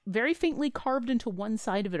got very faintly carved into one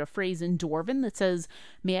side of it a phrase in Dwarven that says,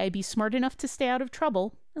 "May I be smart enough to stay out of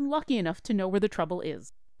trouble and lucky enough to know where the trouble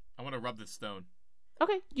is." I want to rub this stone.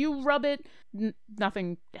 Okay, you rub it,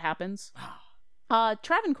 nothing happens.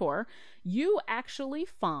 Travancore, you actually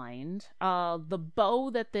find the bow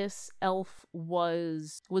that this elf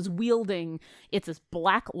was wielding. It's this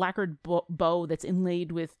black lacquered bow that's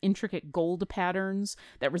inlaid with intricate gold patterns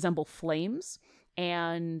that resemble flames.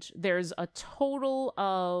 And there's a total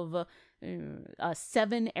of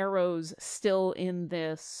 7 arrows still in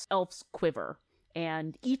this elf's quiver.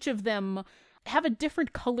 And each of them have a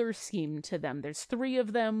different color scheme to them. There's 3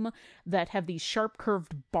 of them that have these sharp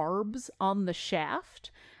curved barbs on the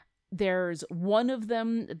shaft. There's 1 of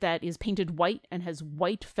them that is painted white and has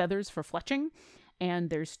white feathers for fletching. And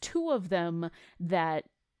there's 2 of them that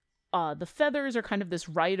the feathers are kind of this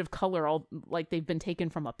riot of color, all like they've been taken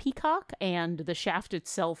from a peacock, and the shaft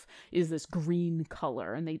itself is this green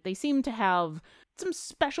color. And they seem to have some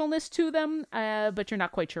specialness to them, but you're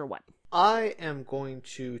not quite sure what. I am going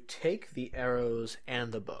to take the arrows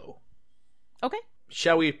and the bow. Okay.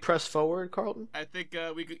 Shall we press forward, Carlton? I think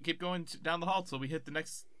we could keep going down the hall till we hit the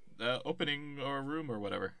next opening or room or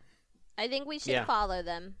whatever. I think we should follow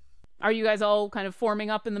them. Are you guys all kind of forming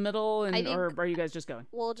up in the middle, or are you guys just going?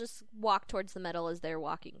 We'll just walk towards the middle as they're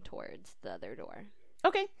walking towards the other door.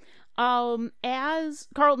 Okay. As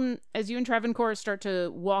Carlton, as you and Travancore start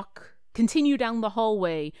to continue down the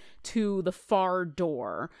hallway to the far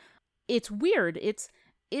door, it's weird.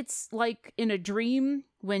 It's like in a dream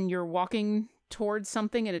when you're walking towards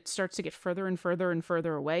something and it starts to get further and further and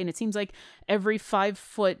further away. And it seems like every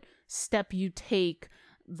 5-foot step you take,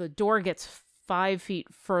 the door gets 5 feet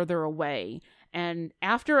further away. And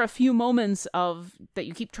after a few moments of that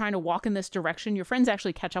you keep trying to walk in this direction, your friends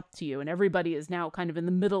actually catch up to you, and everybody is now kind of in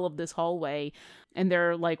the middle of this hallway, and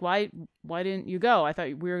they're like, why didn't you go? I thought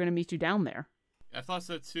we were going to meet you down there. I thought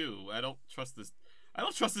so too. I don't trust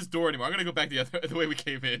this door anymore. I'm going to go back the way we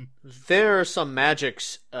came in. There are some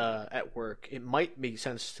magics at work. It might make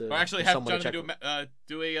sense to actually have someone Jonathan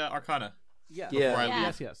do a Arcana. Yeah.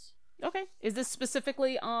 Yes. Okay. Is this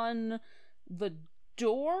specifically on the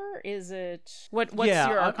door? Is it what's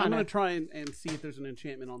your Arcana? I'm going to try and see if there's an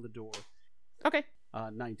enchantment on the door. Okay.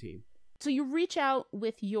 19. So you reach out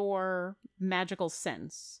with your magical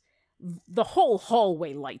sense. The whole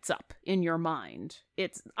hallway lights up in your mind.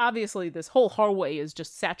 It's obviously this whole hallway is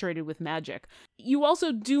just saturated with magic. You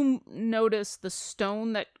also do notice the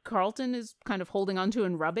stone that Carlton is kind of holding onto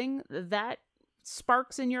and rubbing. That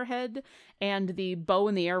sparks in your head, and the bow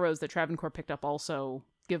and the arrows that Travancore picked up also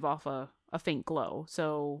give off a faint glow.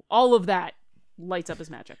 So all of that lights up as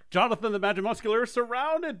magic. Jonathan the Magimuscular is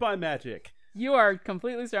surrounded by magic. You are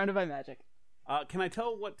completely surrounded by magic. Can I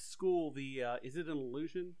tell what school the is it an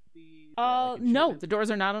illusion? No, enchantment? the doors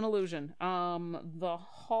are not an illusion. The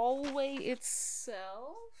hallway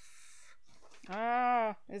itself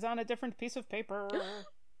is on a different piece of paper.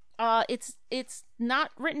 It's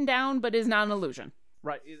not written down, but is not an illusion.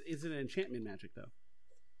 Right. Is it an enchantment magic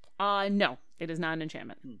though? No, it is not an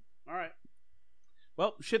enchantment. All right.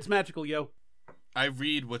 Well, shit's magical, yo. I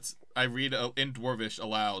read in Dwarvish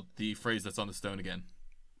aloud the phrase that's on the stone again.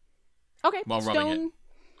 Okay. While rubbing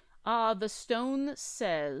it. The stone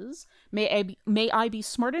says, may I be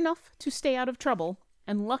smart enough to stay out of trouble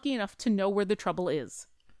and lucky enough to know where the trouble is.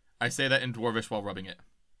 I say that in Dwarvish while rubbing it.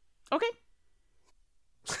 Okay.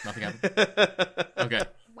 Nothing happened. Okay.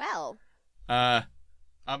 Well.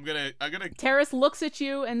 I'm gonna. Terrace looks at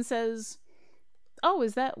you and says, "Oh,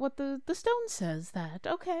 is that what the stone says? That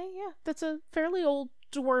okay? Yeah, that's a fairly old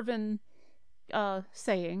dwarven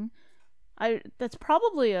saying. That's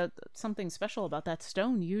probably something special about that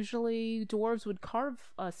stone. Usually, dwarves would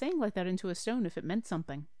carve a saying like that into a stone if it meant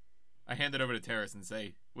something." I hand it over to Terrace and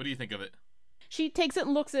say, "What do you think of it?" She takes it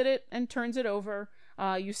and looks at it and turns it over.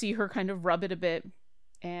 You see her kind of rub it a bit,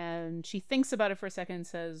 and she thinks about it for a second and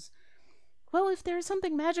says, "Well, if there's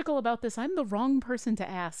something magical about this, I'm the wrong person to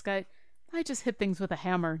ask. I just hit things with a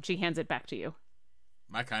hammer." She hands it back to you.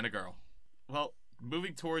 My kind of girl. Well,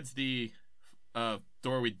 moving towards the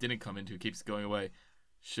door we didn't come into keeps going away.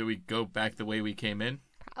 Should we go back the way we came in?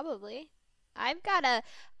 Probably. I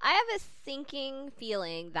have a sinking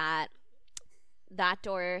feeling that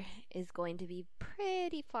door is going to be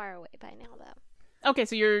pretty far away by now, though. Okay,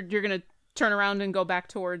 so you're gonna turn around and go back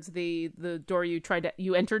towards the door you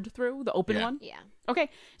entered through, the open one? Yeah. Okay,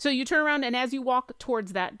 so you turn around, and as you walk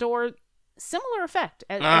towards that door, similar effect.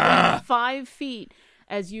 At 5 feet,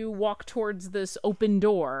 as you walk towards this open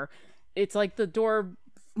door, it's like the door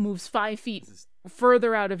moves 5 feet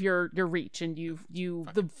further out of your reach, and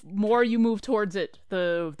the more you move towards it,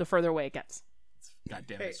 the further away it gets. God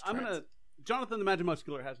damn Hey, it. Jonathan the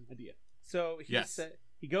Magimuscular has an idea. So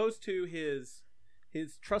he goes to his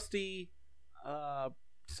trusty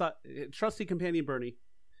trusty companion Bernie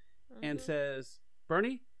and says,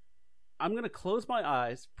 "Bernie, I'm going to close my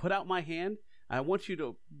eyes, put out my hand, and I want you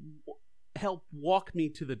to help walk me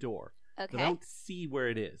to the door. Okay. But I don't see where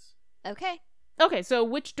it is." Okay. Okay, so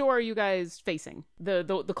which door are you guys facing?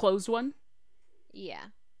 The closed one? Yeah.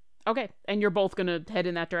 Okay, and you're both gonna head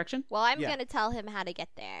in that direction? Well, I'm Yeah. going to tell him how to get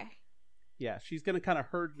there. Yeah, she's going to kind of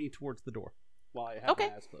herd me towards the door while I have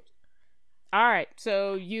my eyes closed. All right,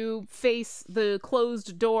 so you face the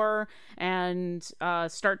closed door and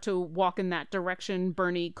start to walk in that direction,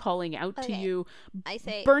 Bernie calling out to Okay. you. I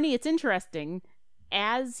say, Bernie, it's interesting.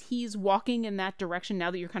 As he's walking in that direction, now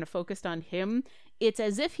that you're kind of focused on him, it's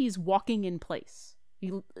as if he's walking in place.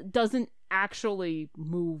 He doesn't actually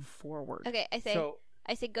move forward. okay, I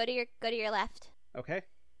say, go to your left. Okay.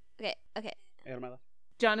 Okay. And on my left.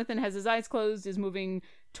 Jonathan has his eyes closed, is moving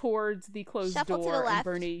towards the closed Shuffle to door, the and left.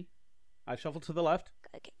 Bernie, I shuffle to the left.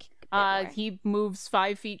 Okay. a bit more. he moves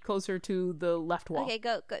 5 feet closer to the left wall. Okay,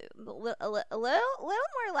 go a little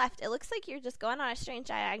more left. It looks like you're just going on a strange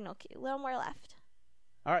diagonal. A little more left.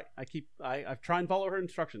 All right. I try and follow her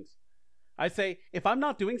instructions. I say, if I'm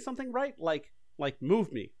not doing something right, like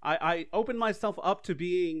move me. I open myself up to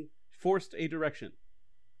being forced a direction.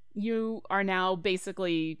 You are now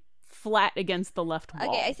basically flat against the left wall.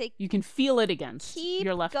 Okay, I say, you can feel it against keep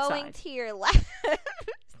your left going side. to your left.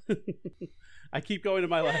 I keep going to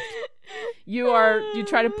my left. You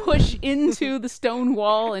try to push into the stone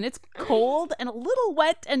wall, and it's cold and a little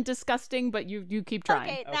wet and disgusting, but you keep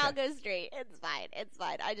trying. Okay, now go straight. It's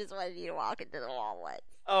fine. I just wanted you to walk into the wall once.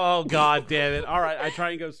 Oh, God damn it. All right, I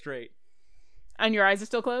try and go straight. And your eyes are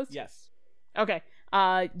still closed? Yes. Okay.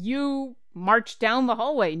 You march down the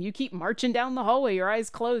hallway, and you keep marching down the hallway, your eyes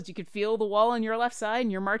closed. You could feel the wall on your left side,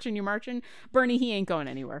 and you're marching. Bernie, he ain't going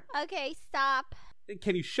anywhere. Okay, stop.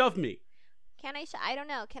 Can you shove me? Can I? I don't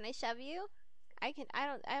know. Can I shove you? I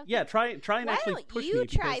don't. Yeah, try and Why actually don't push you me.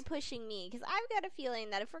 try because- pushing me? Because I've got a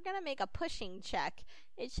feeling that if we're gonna make a pushing check,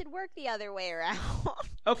 it should work the other way around.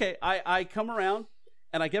 Okay, I come around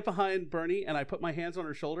and I get behind Bernie and I put my hands on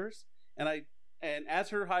her shoulders and as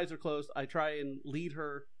her eyes are closed, I try and lead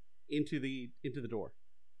her into the door.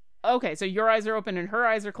 Okay, so your eyes are open and her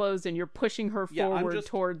eyes are closed, and you're pushing her Yeah, I'm forward just-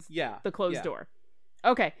 towards Yeah, the closed yeah. door.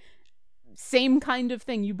 Okay. Same kind of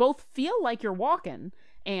thing. You both feel like you're walking,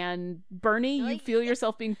 and Bernie, you Like, feel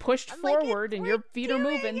yourself being pushed I'm like, forward, and your feet are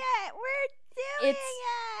moving. We're doing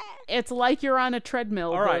It's like you're on a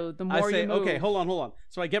treadmill. All right. The more I say, you move. okay, hold on.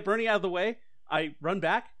 So I get Bernie out of the way. I run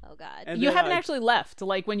back. Oh God. And You then haven't I- actually left.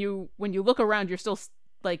 Like when you look around, you're still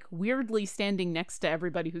like weirdly standing next to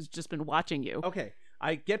everybody who's just been watching you. Okay,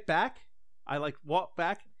 I get back. I like walk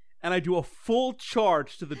back, and I do a full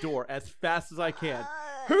charge to the door as fast as I can.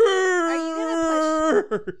 Are you gonna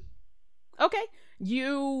push? Okay,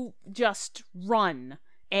 you just run,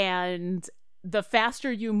 and the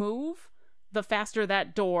faster you move, the faster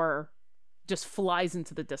that door just flies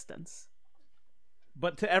into the distance.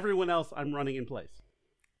 But to everyone else, I'm running in place.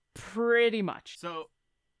 Pretty much. So,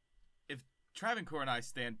 if Travancore and I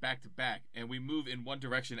stand back to back and we move in one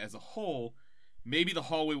direction as a whole, maybe the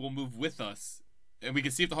hallway will move with us, and we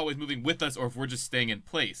can see if the hallway's moving with us or if we're just staying in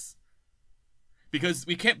place. Because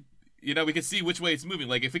we can't, we can see which way it's moving.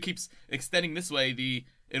 Like, if it keeps extending this way,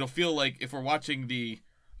 it'll feel like if we're watching the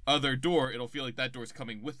other door, it'll feel like that door's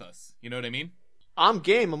coming with us. You know what I mean? I'm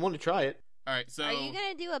game. I'm going to try it. All right, so Are you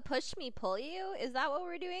gonna do a push me pull you? Is that what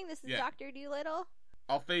we're doing? This is Yeah. Dr. Doolittle.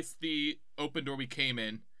 I'll face the open door we came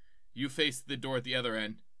in. You face the door at the other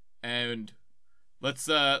end, and let's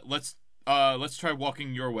try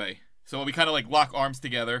walking your way. So we kind of like lock arms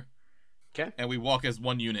together, Okay. and we walk as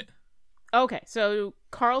one unit. Okay, so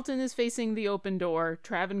Carlton is facing the open door,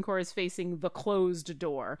 Travancore is facing the closed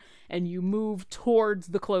door, and you move towards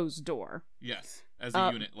the closed door. Yes, as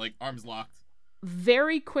a unit, like arms locked.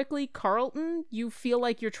 Very quickly, Carlton, you feel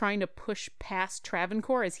like you're trying to push past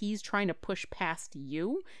Travancore as he's trying to push past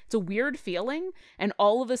you. It's a weird feeling, and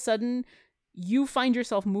all of a sudden, you find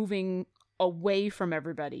yourself moving away from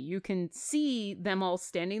everybody. You can see them all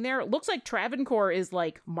standing there. It looks like Travancore is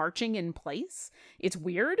like marching in place. It's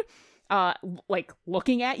weird, like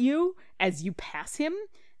looking at you as you pass him,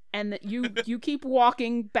 and that you keep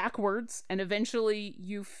walking backwards, and eventually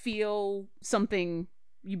you feel something.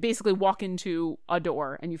 You basically walk into a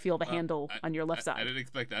door and you feel the handle on your left I side. didn't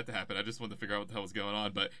expect that to happen. I just wanted to figure out what the hell was going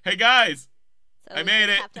on. But hey, guys, So I we made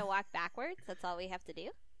just it. have to walk backwards. That's all we have to do.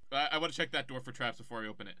 I want to check that door for traps before I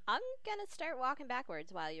open it. I'm gonna start walking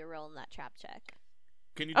backwards while you're rolling that trap check.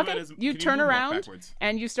 Can you do Okay, that as you can turn move walk around backwards?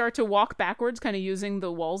 and you start to walk backwards, kind of using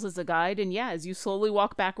the walls as a guide. And yeah, as you slowly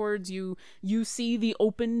walk backwards, you see the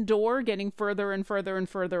open door getting further and further and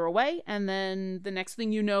further away. And then the next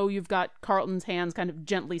thing you know, you've got Carlton's hands kind of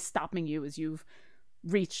gently stopping you as you've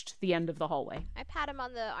reached the end of the hallway. I pat him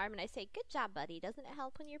on the arm and I say, "Good job, buddy. Doesn't it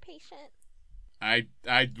help when you're patient?" I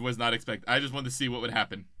was not expecting. I just wanted to see what would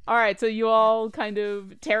happen. All right, so you all kind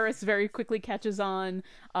of, Terrace very quickly catches on.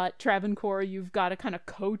 Travancore, you've got to kind of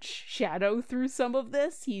coach Shadow through some of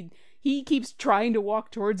this. He keeps trying to walk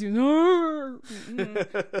towards you.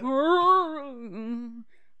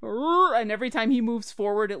 And every time he moves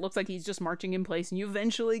forward, it looks like he's just marching in place, and you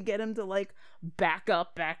eventually get him to like back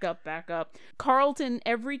up. Carlton,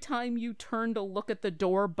 every time you turn to look at the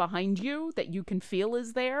door behind you that you can feel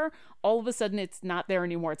is there, all of a sudden it's not there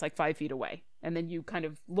anymore. It's like 5 feet away. And then you kind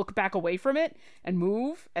of look back away from it and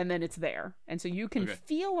move, and then it's there. And so you can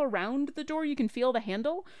feel around the door, you can feel the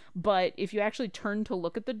handle, but if you actually turn to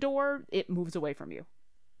look at the door, it moves away from you.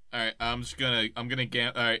 All right, I'm gonna all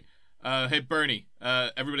right. Hey Bernie,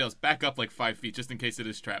 everybody else, back up like 5 feet just in case it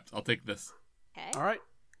is trapped. I'll take this. Okay. All right.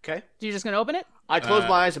 Okay. So you're just going to open it? I close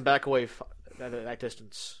my eyes and back away that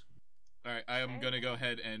distance. All right, I am gonna go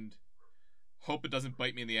ahead and hope it doesn't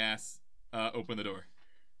bite me in the ass. Open the door.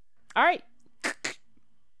 All right.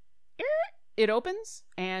 It opens,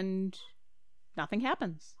 and nothing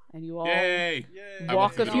happens. And you all Yay! I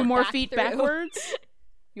walk went a few through. more Back feet through. backwards.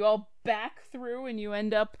 You all back through, and you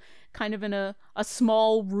end up kind of in a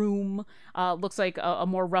small room. Looks like a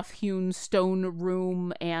more rough-hewn stone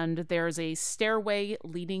room, and there's a stairway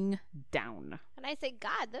leading down. And I say,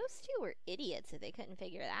 "God, those two were idiots if they couldn't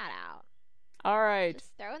figure that out." All right.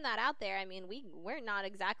 Just throwing that out there. I mean, we're not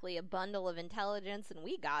exactly a bundle of intelligence, and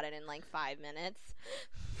we got it in like 5 minutes.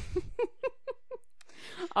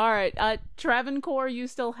 All right. Travancore, you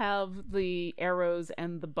still have the arrows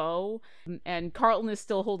and the bow, and Carlton is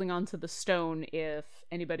still holding on to the stone if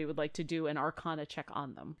anybody would like to do an Arcana check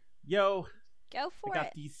on them. Yo, Go I for got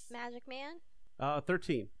it, these. Magic Man.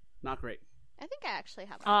 13. Not great. I think I actually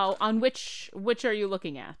have. Oh, on which are you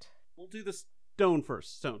looking at? We'll do the stone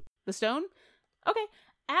first. Stone. The stone? Okay.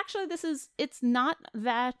 Actually, it's not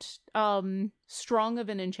that strong of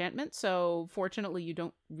an enchantment, so fortunately you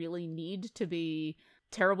don't really need to be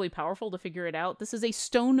terribly powerful to figure it out. This is a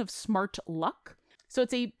stone of smart luck. So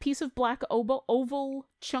it's a piece of black oval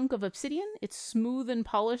chunk of obsidian. It's smooth and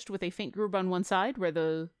polished with a faint groove on one side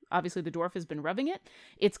where obviously the dwarf has been rubbing it.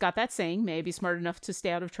 It's got that saying, may I be smart enough to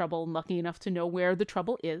stay out of trouble and lucky enough to know where the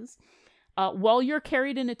trouble is. While you're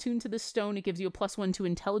carried and attuned to this stone, it gives you a +1 to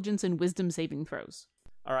intelligence and wisdom saving throws.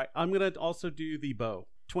 All right, I'm going to also do the bow.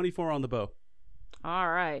 24 on the bow. All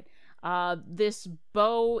right. This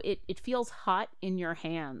bow, it feels hot in your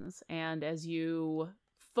hands, and as you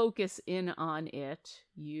focus in on it,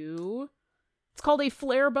 it's called a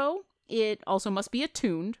flare bow. It also must be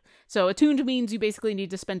attuned. So attuned means you basically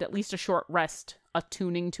need to spend at least a short rest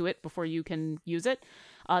attuning to it before you can use it.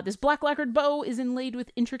 This black lacquered bow is inlaid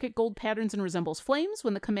with intricate gold patterns and resembles flames.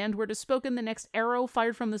 When the command word is spoken, the next arrow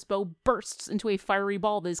fired from this bow bursts into a fiery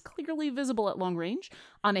ball that is clearly visible at long range.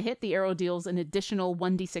 On a hit, the arrow deals an additional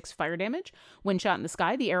 1d6 fire damage. When shot in the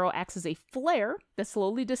sky, the arrow acts as a flare that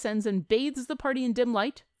slowly descends and bathes the party in dim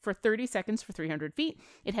light for 30 seconds for 300 feet.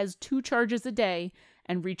 It has 2 charges a day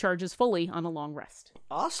and recharges fully on a long rest.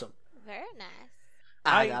 Awesome. Very nice.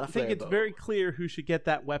 I I think it's very clear who should get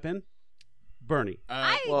that weapon. Bernie.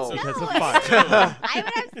 Whoa. Because of No. fire. I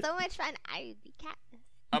would have so much fun. I would be Katniss.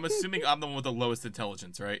 I'm assuming I'm the one with the lowest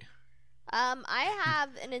intelligence, right? I have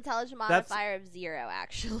an intelligence modifier of 0,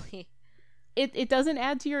 actually. It doesn't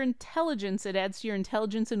add to your intelligence, it adds to your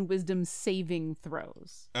intelligence and wisdom saving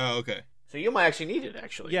throws. Oh, okay. So you might actually need it,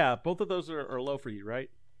 actually. Yeah, both of those are low for you, right?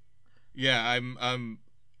 Yeah, I'm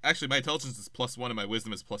actually my intelligence is +1 and my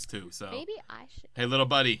wisdom is +2. So Maybe I should. hey, little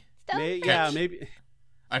buddy, Stone Yeah, Fish. maybe.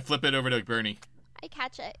 I flip it over to Bernie. I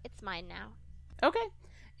catch it. It's mine now. Okay.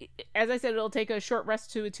 As I said, it'll take a short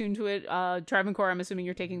rest to attune to it. Travancore, I'm assuming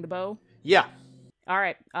you're taking the bow. Yeah. All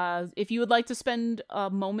right. If you would like to spend a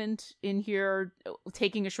moment in here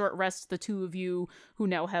taking a short rest, the two of you who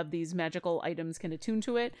now have these magical items can attune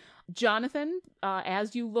to it. Jonathan,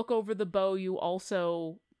 as you look over the bow, you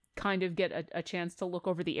also kind of get a chance to look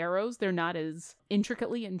over the arrows. They're not as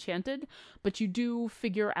intricately enchanted, but you do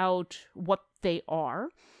figure out what they are.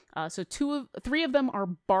 So 3 of them are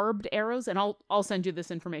barbed arrows, and I'll send you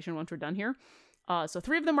this information once we're done here. So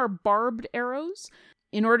 3 of them are barbed arrows.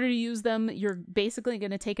 In order to use them, you're basically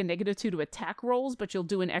going to take a -2 to attack rolls, but you'll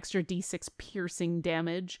do an extra d6 piercing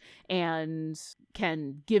damage and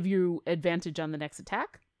can give you advantage on the next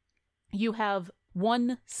attack. You have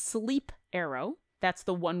 1 sleep arrow. That's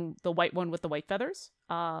the white one with the white feathers.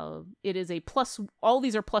 It is all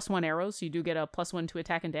these are +1 arrows, so you do get a +1 to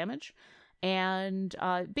attack and damage. And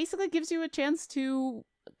basically gives you a chance to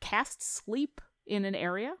cast sleep in an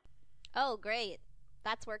area. Oh, great.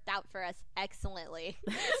 That's worked out for us excellently.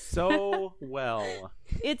 So well.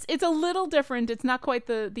 It's a little different. It's not quite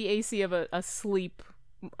the AC of a sleep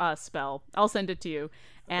spell. I'll send it to you.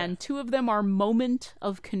 And 2 of them are Moment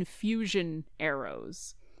of Confusion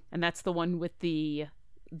arrows. And that's the one with the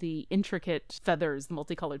intricate feathers, the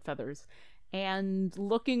multicolored feathers. And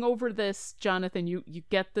looking over this, Jonathan, you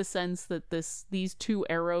get the sense that these 2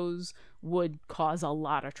 arrows would cause a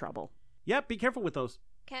lot of trouble. Yep, be careful with those.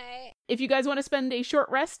 Okay. If you guys want to spend a short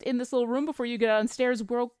rest in this little room before you get downstairs,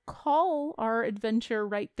 we'll call our adventure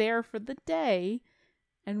right there for the day.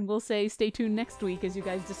 And we'll say stay tuned next week as you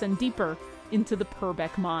guys descend deeper into the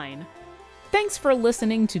Purbeck Mine. Thanks for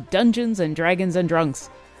listening to Dungeons and Dragons and Drunks.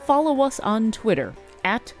 Follow us on Twitter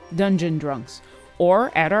 @DungeonDrunks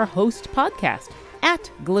or at our host podcast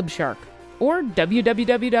 @Glibshark or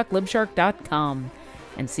www.glibshark.com.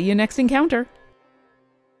 And see you next encounter.